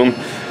back room,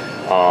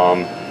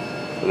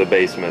 for the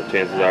basement.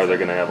 Chances are they're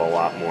going to have a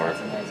lot more.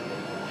 That's a nice one.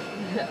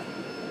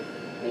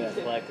 Yeah, it's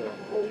like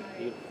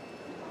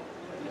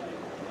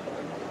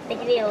I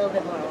think you need a little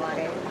bit more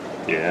water.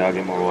 Yeah, I'll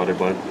get more water,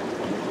 bud.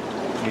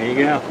 Here you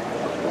go.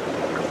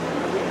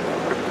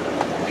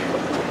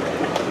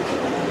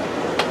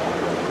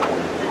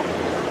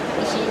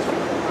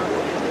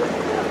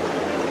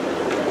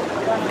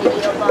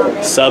 Video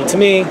bombing. Sub to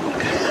me.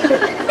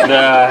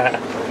 Nah.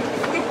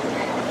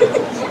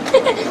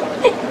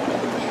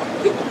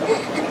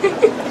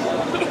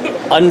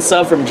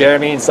 Unsub from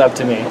Jeremy and sub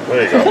to me.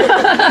 There you go.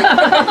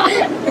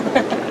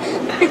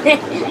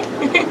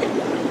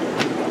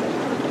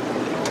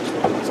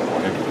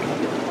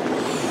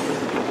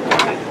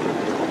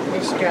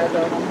 The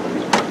struggle.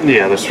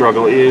 Yeah, the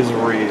struggle is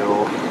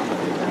real.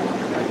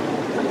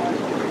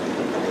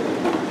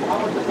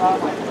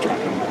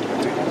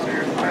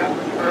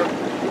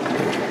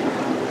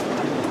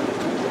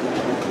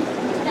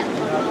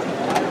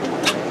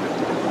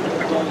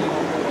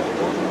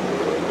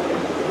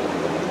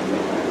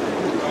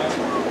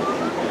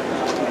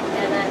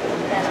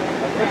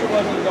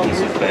 This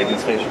is bagging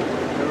station.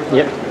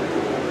 Yep.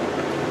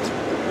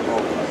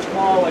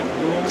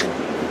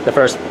 The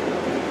first,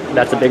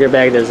 that's a bigger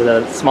bag. There's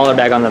a smaller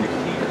bag on the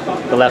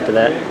left of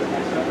that.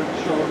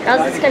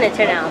 How's this gonna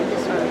turn out? I'm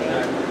just wondering.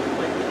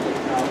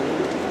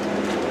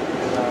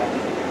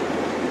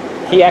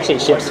 He actually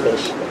ships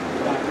fish,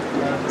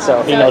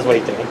 so he knows what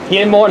he's doing. He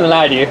did more than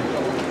I do.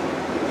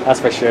 That's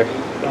for sure.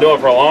 Been doing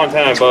it for a long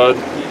time, bud.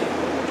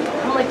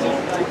 How much is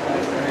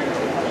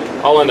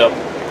it? I'll end up.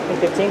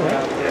 15, right?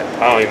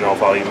 I don't even know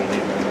if I'll even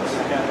leave these.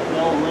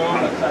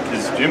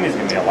 Because Jimmy's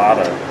giving me a lot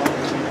of.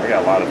 I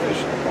got a lot of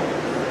fish.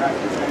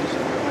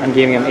 I'm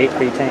giving him 8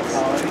 free tanks.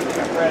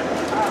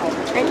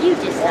 And you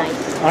just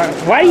nice. All right.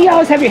 Why do you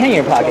always have your hand in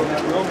your pocket?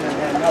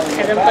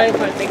 Because I'm going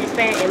for a fidget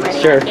spinner in my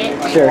Sure,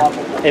 pocket.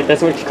 sure. If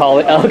that's what you call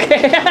it.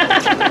 Okay.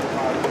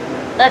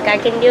 Look, I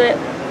can do it.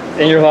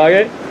 In your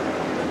pocket?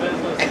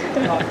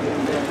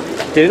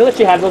 Did they let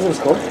you have those in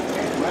school?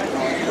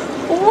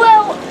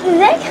 Well,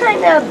 that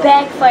kind of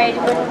backfired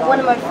when one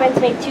of my friends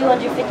made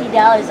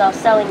 $250 off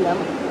selling them.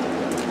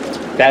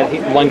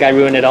 One guy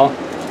ruined it all?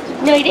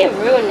 No, he didn't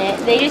ruin it.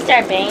 They just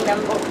started banging them.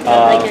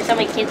 Like there's so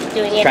many kids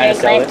doing it. Trying to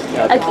sell it?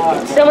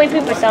 Okay, so many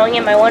people selling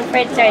it. My one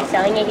friend started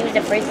selling it. He was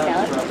the first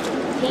seller.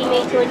 He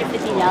made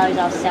 $250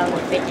 off selling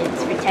the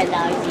fidgets for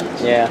 $10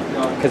 each. Yeah,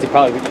 because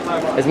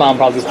his mom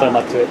probably just put him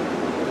up to it.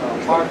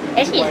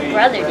 Actually, his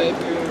brother did.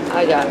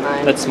 I got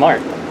mine. That's smart.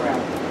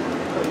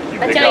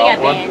 Until he got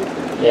banned.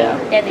 Yeah.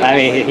 I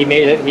mean, he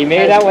made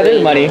it out with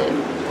his money.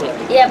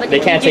 Yeah, but They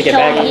can't take it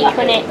back. He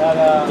couldn't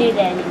do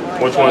that anymore.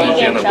 Which one did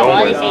you end up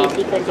going with? All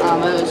he couldn't do it.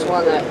 It was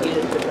one that you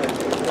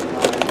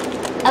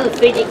I have a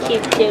fidget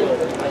cube too.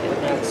 I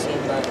have not seen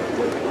that.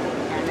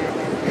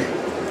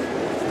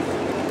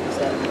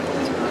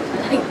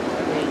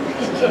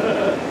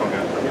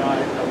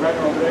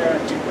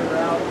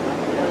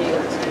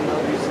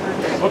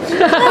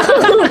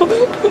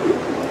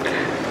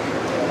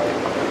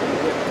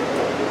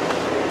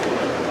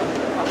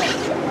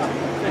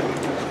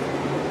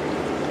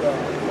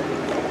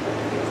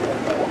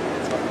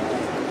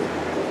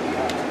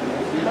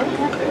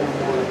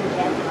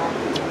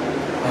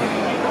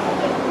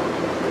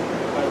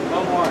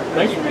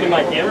 Thanks for being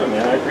my camera,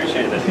 man. I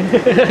appreciate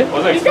it.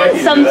 Wasn't He's done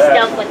expecting some to do that.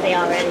 stuff with it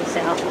already,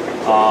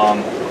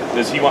 so.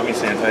 Does he want me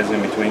sanitized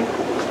in between?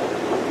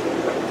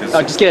 'Cause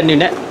Oh, just get a new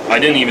net. I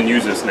didn't even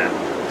use this net.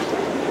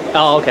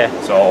 Oh, okay.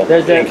 So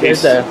There's in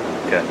case, the.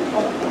 okay.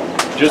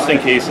 Just in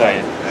case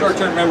I.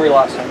 Short-term memory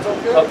loss.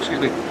 Oh, excuse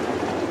me.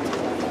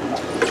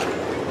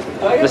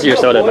 This is your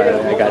soda, by the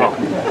way. I got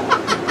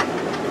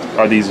it.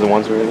 Are these the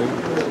ones right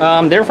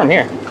there? They're from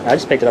here. I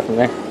just picked it up from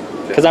there.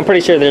 Because I'm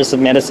pretty sure there's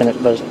some medicine.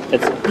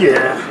 It's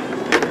Yeah.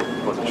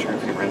 Wasn't sure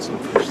if you rinse them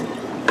first.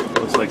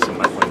 Looks like some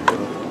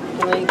methylene.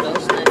 How many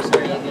ghost knives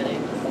are you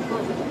getting?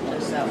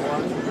 Just that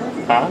one?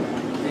 Huh?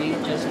 Are you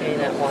just getting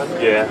that one?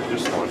 Yeah,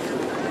 just one.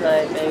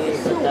 Like maybe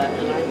put that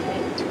in your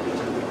tank?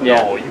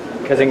 yeah. No,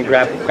 Because it can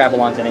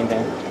grapple onto anything.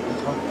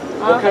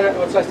 What kind of,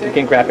 what's that You thing?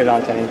 can grab it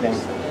onto anything,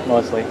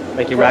 mostly.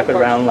 Like you wrap it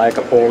around like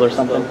a pole or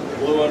something.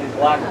 Blue and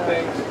black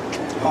things.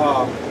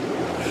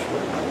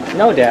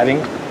 No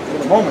dabbing. For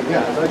the moment,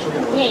 yeah, it's actually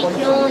going to Yeah, you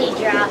can only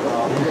drop.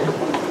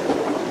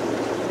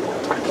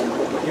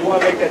 You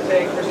want to make that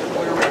tank crystal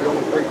clear where you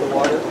don't break the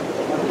water?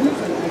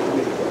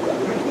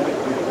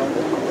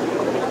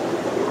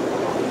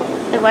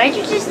 Why did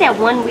you just have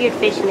one weird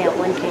fish in that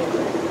one tank?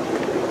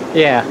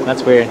 Yeah,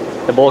 that's weird.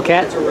 The bull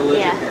cat? It's a religion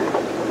Yeah. here.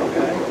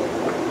 Okay.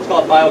 It's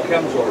called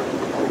Biochemsor.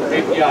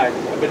 API.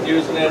 I've been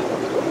using it.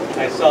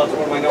 I sell it. It's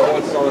one of my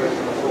 #1 sellers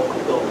in this whole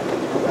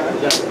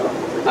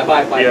facility. I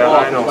buy it by Yeah,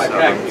 bulk, I know by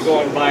Sevens. package. You go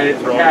and buy it,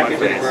 Throw it in my package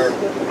face. it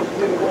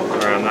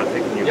for. Or I'm not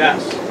taking you.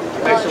 Yes.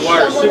 Makes the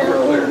water super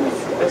clear.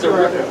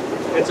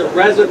 It's a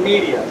resin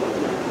media.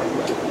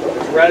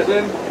 It's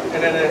resin,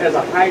 and then it has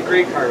a high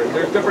grade carbon.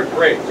 There's different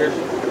grades. There's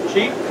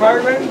cheap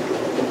carbon,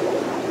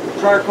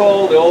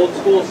 charcoal, the old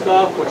school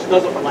stuff, which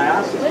doesn't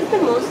last. What's the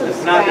most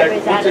It's not that.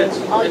 subscribers out It's,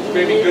 of all it's you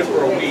maybe use good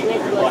for a with week.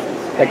 Smith You're lucky.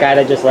 The guy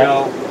that just You left?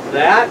 know,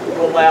 that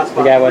will last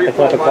The about guy with 3 the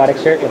Flip Aquatic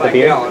months shirt with the by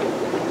beard? gallon.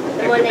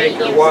 The It one can that make you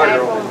your gave water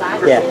styrofoam boxes?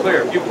 crystal Yeah.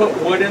 clear. If you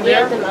put wood in You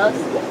have there, the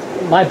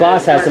most? My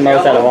boss has the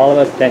most out of all of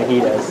us than he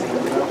does.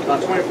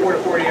 about 24 to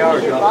 40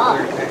 hours, you'll have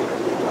a clear tank.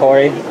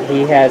 Corey,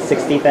 he has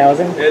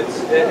 60,000.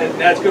 And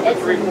that's good for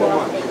 3-4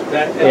 months.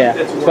 Yeah,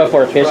 It's but worth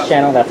for a it. fish Trust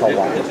channel, me. that's a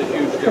lot. It's a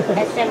huge difference.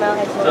 SML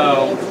has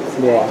So- one.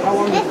 Yeah.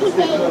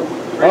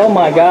 Oh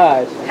my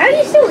gosh. How are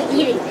you still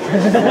eating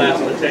It's the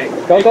last of the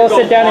tank. Go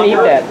sit down and eat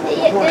that.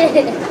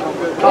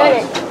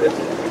 that?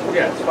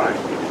 Yeah, it's fine.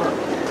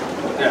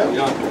 Yeah, you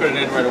don't have to put it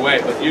in right away,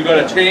 but you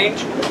gotta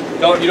change.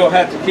 You don't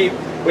have to keep.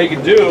 What you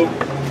can do,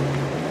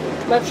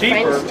 My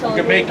cheaper, friends you told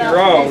can me make about your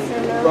own.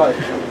 SML. Right.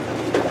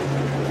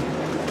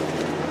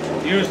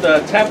 use the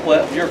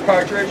template of your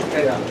cartridge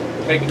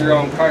and make your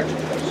own cartridges.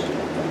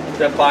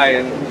 That buy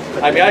in.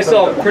 I mean, I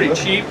sell them pretty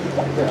cheap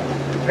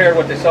compared to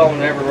what they sell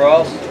them everywhere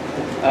else.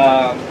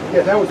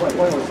 Yeah, that was my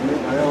point, was to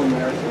make my own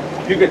there.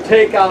 You could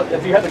take out,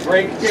 if you have the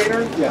gray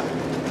container, Yeah.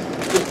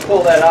 just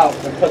pull that out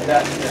and put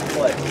that in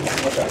place.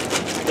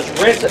 Just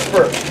rinse it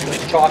first.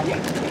 It's chalky.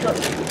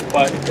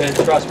 But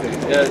trust me,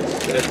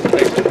 it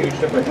makes a huge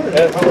difference.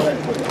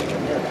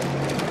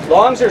 As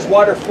long as there's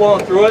water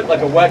flowing through it,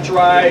 like a wet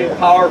dry,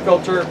 power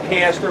filter,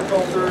 canister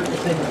filter.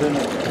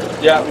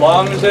 Yeah, as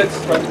long as it's,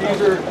 like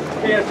these are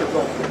canister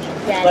filters.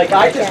 Yeah, Like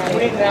I just yeah.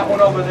 cleaned that one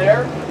over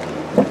there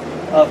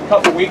a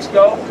couple weeks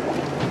ago.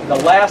 The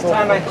last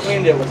time I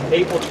cleaned it was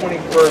April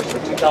 21st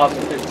of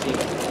 2015.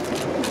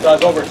 So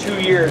it's over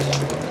 2 years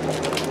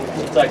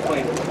since I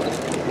cleaned it.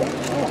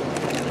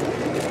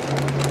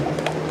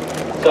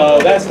 So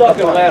that stuff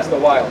can last a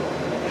while.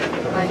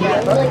 You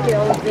have like your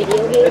own video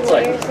game It's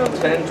like or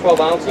something? 10, 12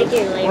 ounces. Like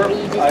your life where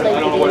you just I play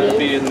don't know what it'd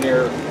video be in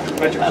there.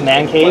 A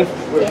man cave?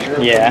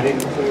 Yeah.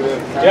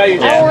 Yeah,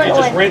 you I just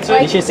want rinse one.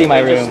 it. You should see my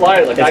and just room.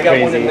 slide it. Like It's I got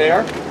one crazy. in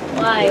there.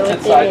 Why? It's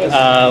What's inside in it?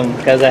 this-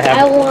 Because I I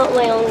have, want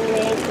my own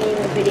man cave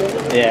or video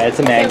game. yeah, it's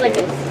a I man have like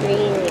cave. a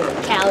screen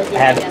and cows and I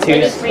have like a two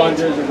little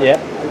Sponges and Yep,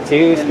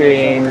 2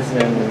 screens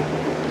and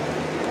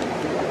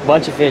a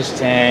bunch of fish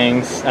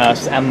tanks.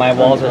 And my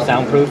walls are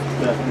soundproof.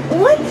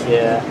 What?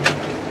 Yeah.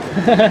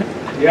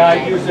 Yeah,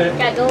 I use it.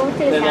 Gotta go to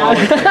his Then house.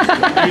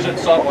 use it in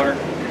saltwater.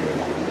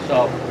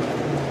 So.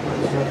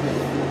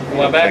 You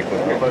want a bag?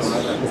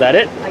 Is that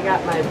it? I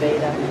got my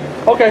beta.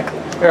 Okay.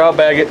 Here, I'll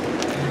bag it.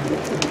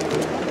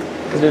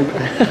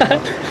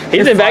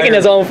 He's been bagging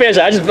his own fish.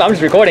 I'm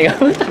just recording him.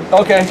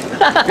 Okay.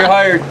 You're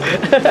hired.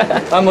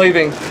 I'm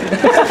leaving.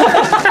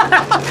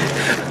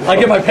 I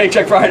get my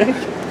paycheck Friday.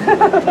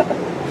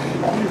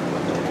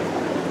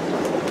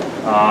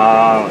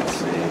 Let's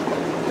see.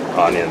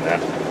 Oh, I need that.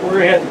 We're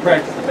gonna have to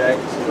practice the bag.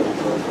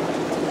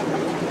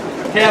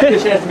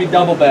 Catfish has to be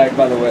double bagged,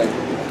 by the way.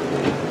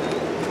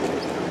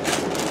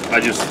 I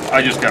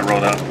just got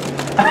rolled up.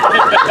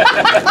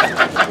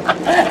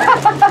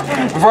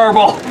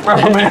 Verbal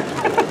man.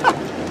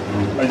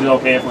 Is it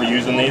okay if we're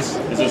using these?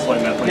 Is this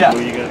like methylene Yeah.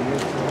 glue you guys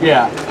use?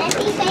 Yeah.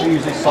 We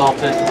usually salt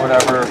it or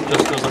whatever,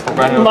 just as a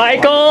preventative.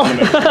 Michael!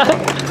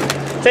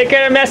 Take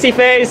care of Messy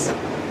Face.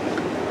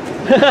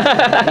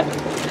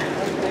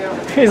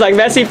 He's like,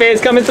 Messy Face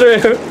coming through.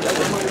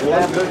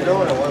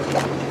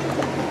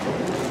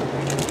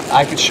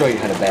 I could show you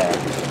how to bag.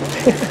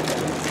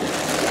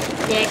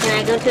 Yeah, can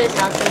I go to his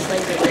house and play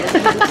video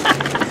games?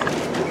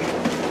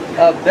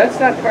 That's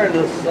not part of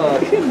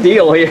this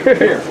Deal here.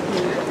 here.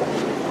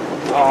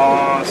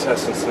 Oh,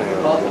 assassin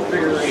snail. Well,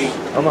 figure 8.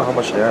 I don't know how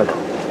much they are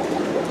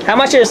though. How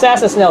much are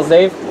assassin snails,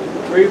 Dave?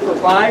 3 for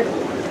 5.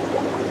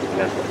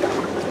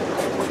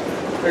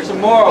 There's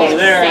some more over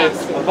there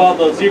about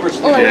the zebra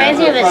snake. Oh, it reminds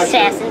me of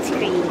Assassin's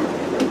Creed.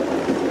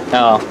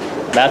 Oh,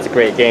 that's a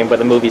great game, but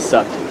the movie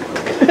sucked.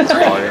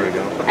 Oh, here we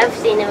go. I've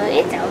seen it.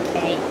 It's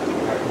okay.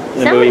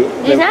 The movie.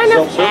 There's not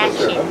enough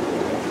action.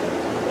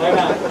 Why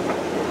not?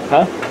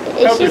 Huh?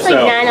 It's Help just like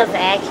yourself. not enough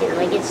action.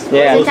 Like it's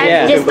Yeah, sometimes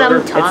yeah. just them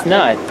It's talking.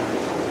 not.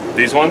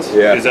 These ones?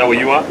 Yeah. Is that what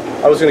you want?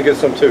 I was gonna get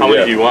some too. How yeah.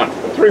 many do you want?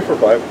 3 for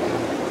 5.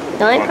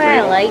 The only part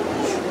I liked.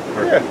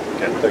 Yeah. Okay.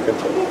 Take it.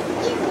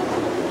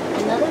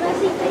 Another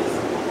messy face.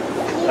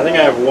 I think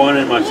I have 1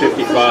 in my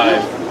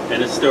 55,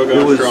 and it's still It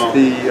going was strong.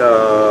 the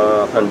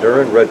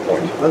Honduran Red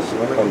Point.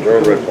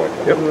 Honduran Red Point.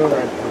 Yep.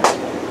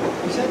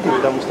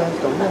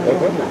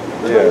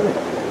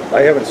 Yeah.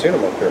 I haven't seen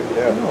them up here.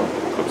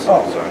 Yeah. Oops,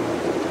 sorry.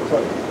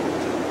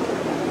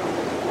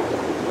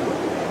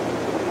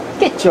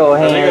 Get your I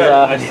think hands I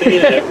off. seen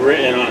it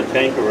written on a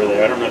tank over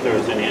there. I don't know if there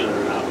was any in it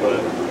or not, but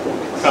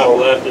top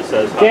left it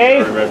says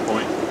Dave? Honduran Red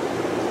Point.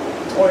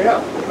 Oh yeah.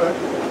 Okay.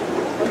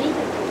 What do you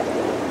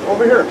think?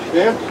 Over here.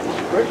 Yeah.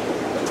 Right.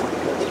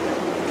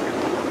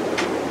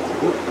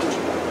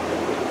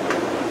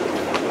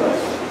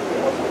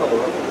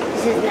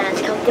 This is not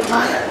as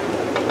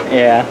comfortable.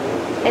 Yeah,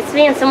 It's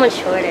being so much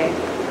shorter.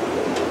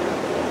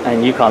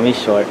 and you call me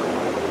short.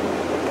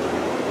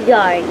 You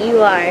are.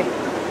 You are.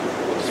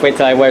 Just wait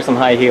till I wear some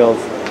high heels.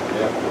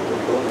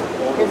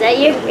 Is that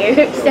your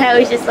hairstyle?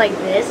 Is just like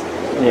this?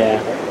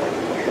 Yeah,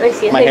 Let me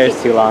see. my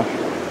hair's too long.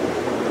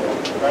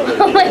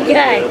 Oh my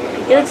god,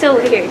 you look so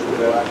weird. You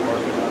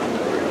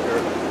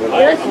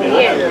look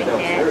weird like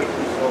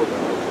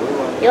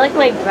that. You're like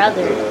my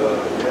brother.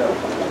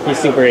 He's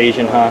super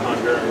Asian, huh?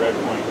 Honduran Red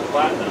Point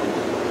Platinum.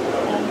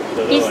 So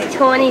they're He's like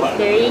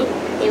 23.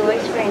 He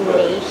works for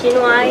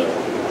Nationwide.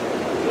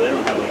 So they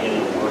don't have like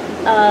any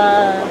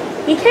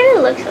working. He kind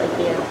of looks like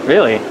you.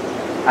 Really?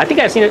 I think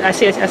I've seen it. I've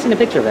seen a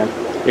picture of him.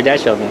 Your dad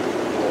showed me.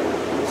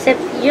 Except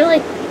you're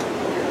like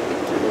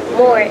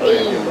more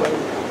Asian.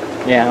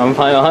 Yeah, I'm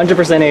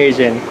 100%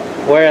 Asian.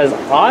 Whereas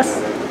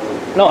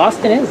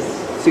Austin is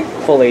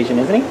full Asian,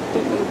 isn't he?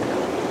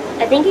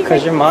 I think he's Because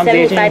like your mom's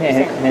Asian 75%.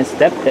 and his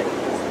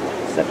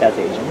stepdad's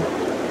Asian.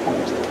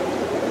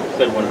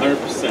 Said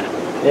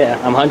 100%. Yeah,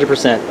 I'm 100%.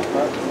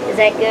 Is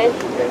that good?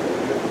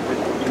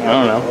 I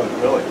don't know.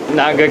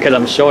 Not good because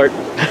I'm short.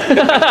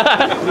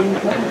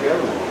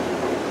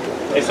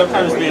 Hey,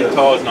 sometimes being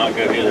tall is not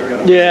good either.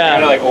 I Yeah.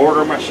 gotta like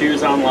order my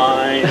shoes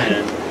online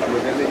and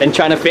And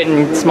trying to fit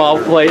in small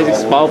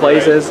places.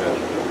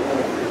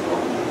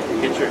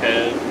 get your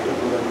head.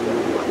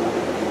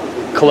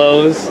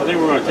 Clothes. I think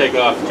we're gonna take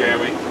off,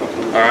 Jeremy.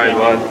 All right,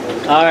 bud.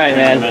 All right,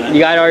 man. You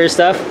got all your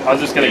stuff? I was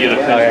just gonna get a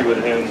picture Okay.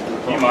 with him.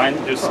 Do you mind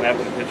just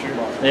snapping a picture?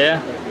 Yeah.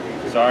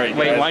 Sorry,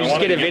 Wait, guys. why don't you I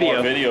just get a wanted to video?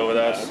 more video with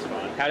us.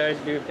 How do I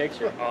do a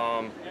picture?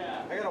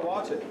 I gotta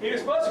watch it. He was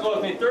supposed to go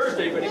with me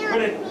Thursday, but he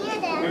couldn't.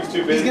 He was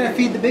too busy.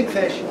 feed the big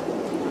fish.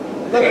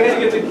 Look, I had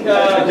to get the.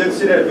 I did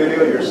see that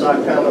video. Your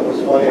sock comment was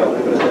funny. I'll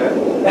leave it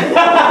at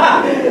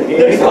that.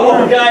 There's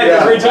one guy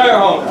at the retire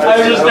home. I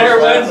was just there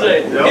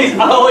Wednesday. He's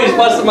always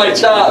busting my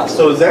chops.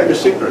 So is that your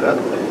secret, huh?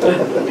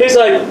 He's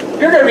like,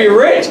 you're gonna be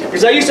rich.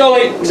 Because I used to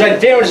only, because I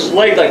damaged his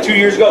leg like 2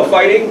 years ago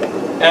fighting.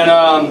 And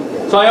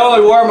so I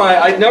only wore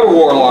I never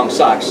wore long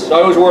socks. So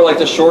I always wore like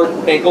the short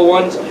ankle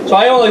ones. So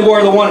I only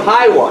wore the one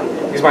high one.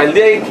 Because my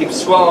leg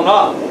keeps swelling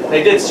up.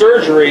 They did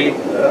surgery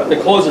to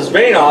close this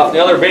vein off. The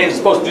other vein is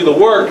supposed to do the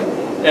work.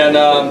 And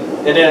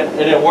it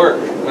didn't work.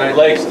 My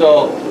leg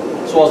still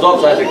swells up,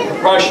 so I had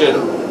compression.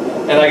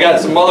 And I got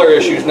some other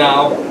issues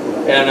now.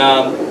 And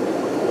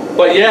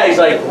but yeah, he's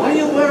like, why do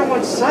you wear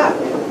one sock?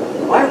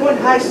 Why one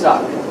high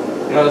sock?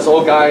 You know, this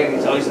old guy, and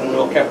he's always in the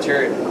little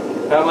cafeteria.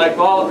 And I'm like,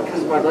 well,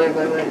 because of my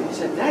leg. He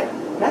said,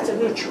 that's a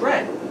new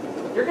trend.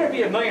 You're going to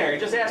be a millionaire. You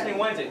just asked me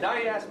Wednesday. Now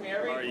you ask me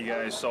every... All right, you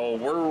guys, so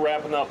we're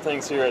wrapping up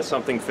things here at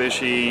Something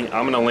Fishy.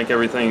 I'm going to link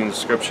everything in the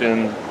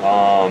description.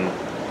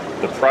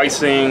 The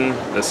pricing,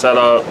 the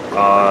setup,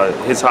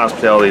 his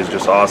hospitality is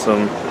just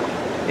awesome.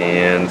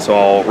 And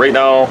so right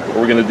now, what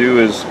we're going to do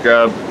is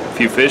grab a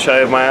few fish I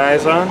have my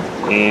eyes on.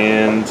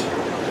 And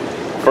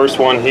first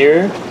one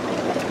here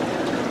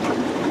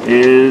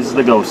is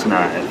the ghost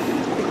knife.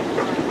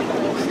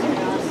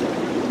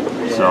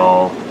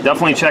 So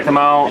definitely check them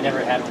out. I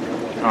never had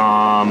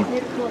one.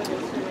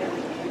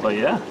 But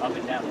yeah. Up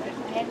and down,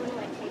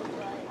 right?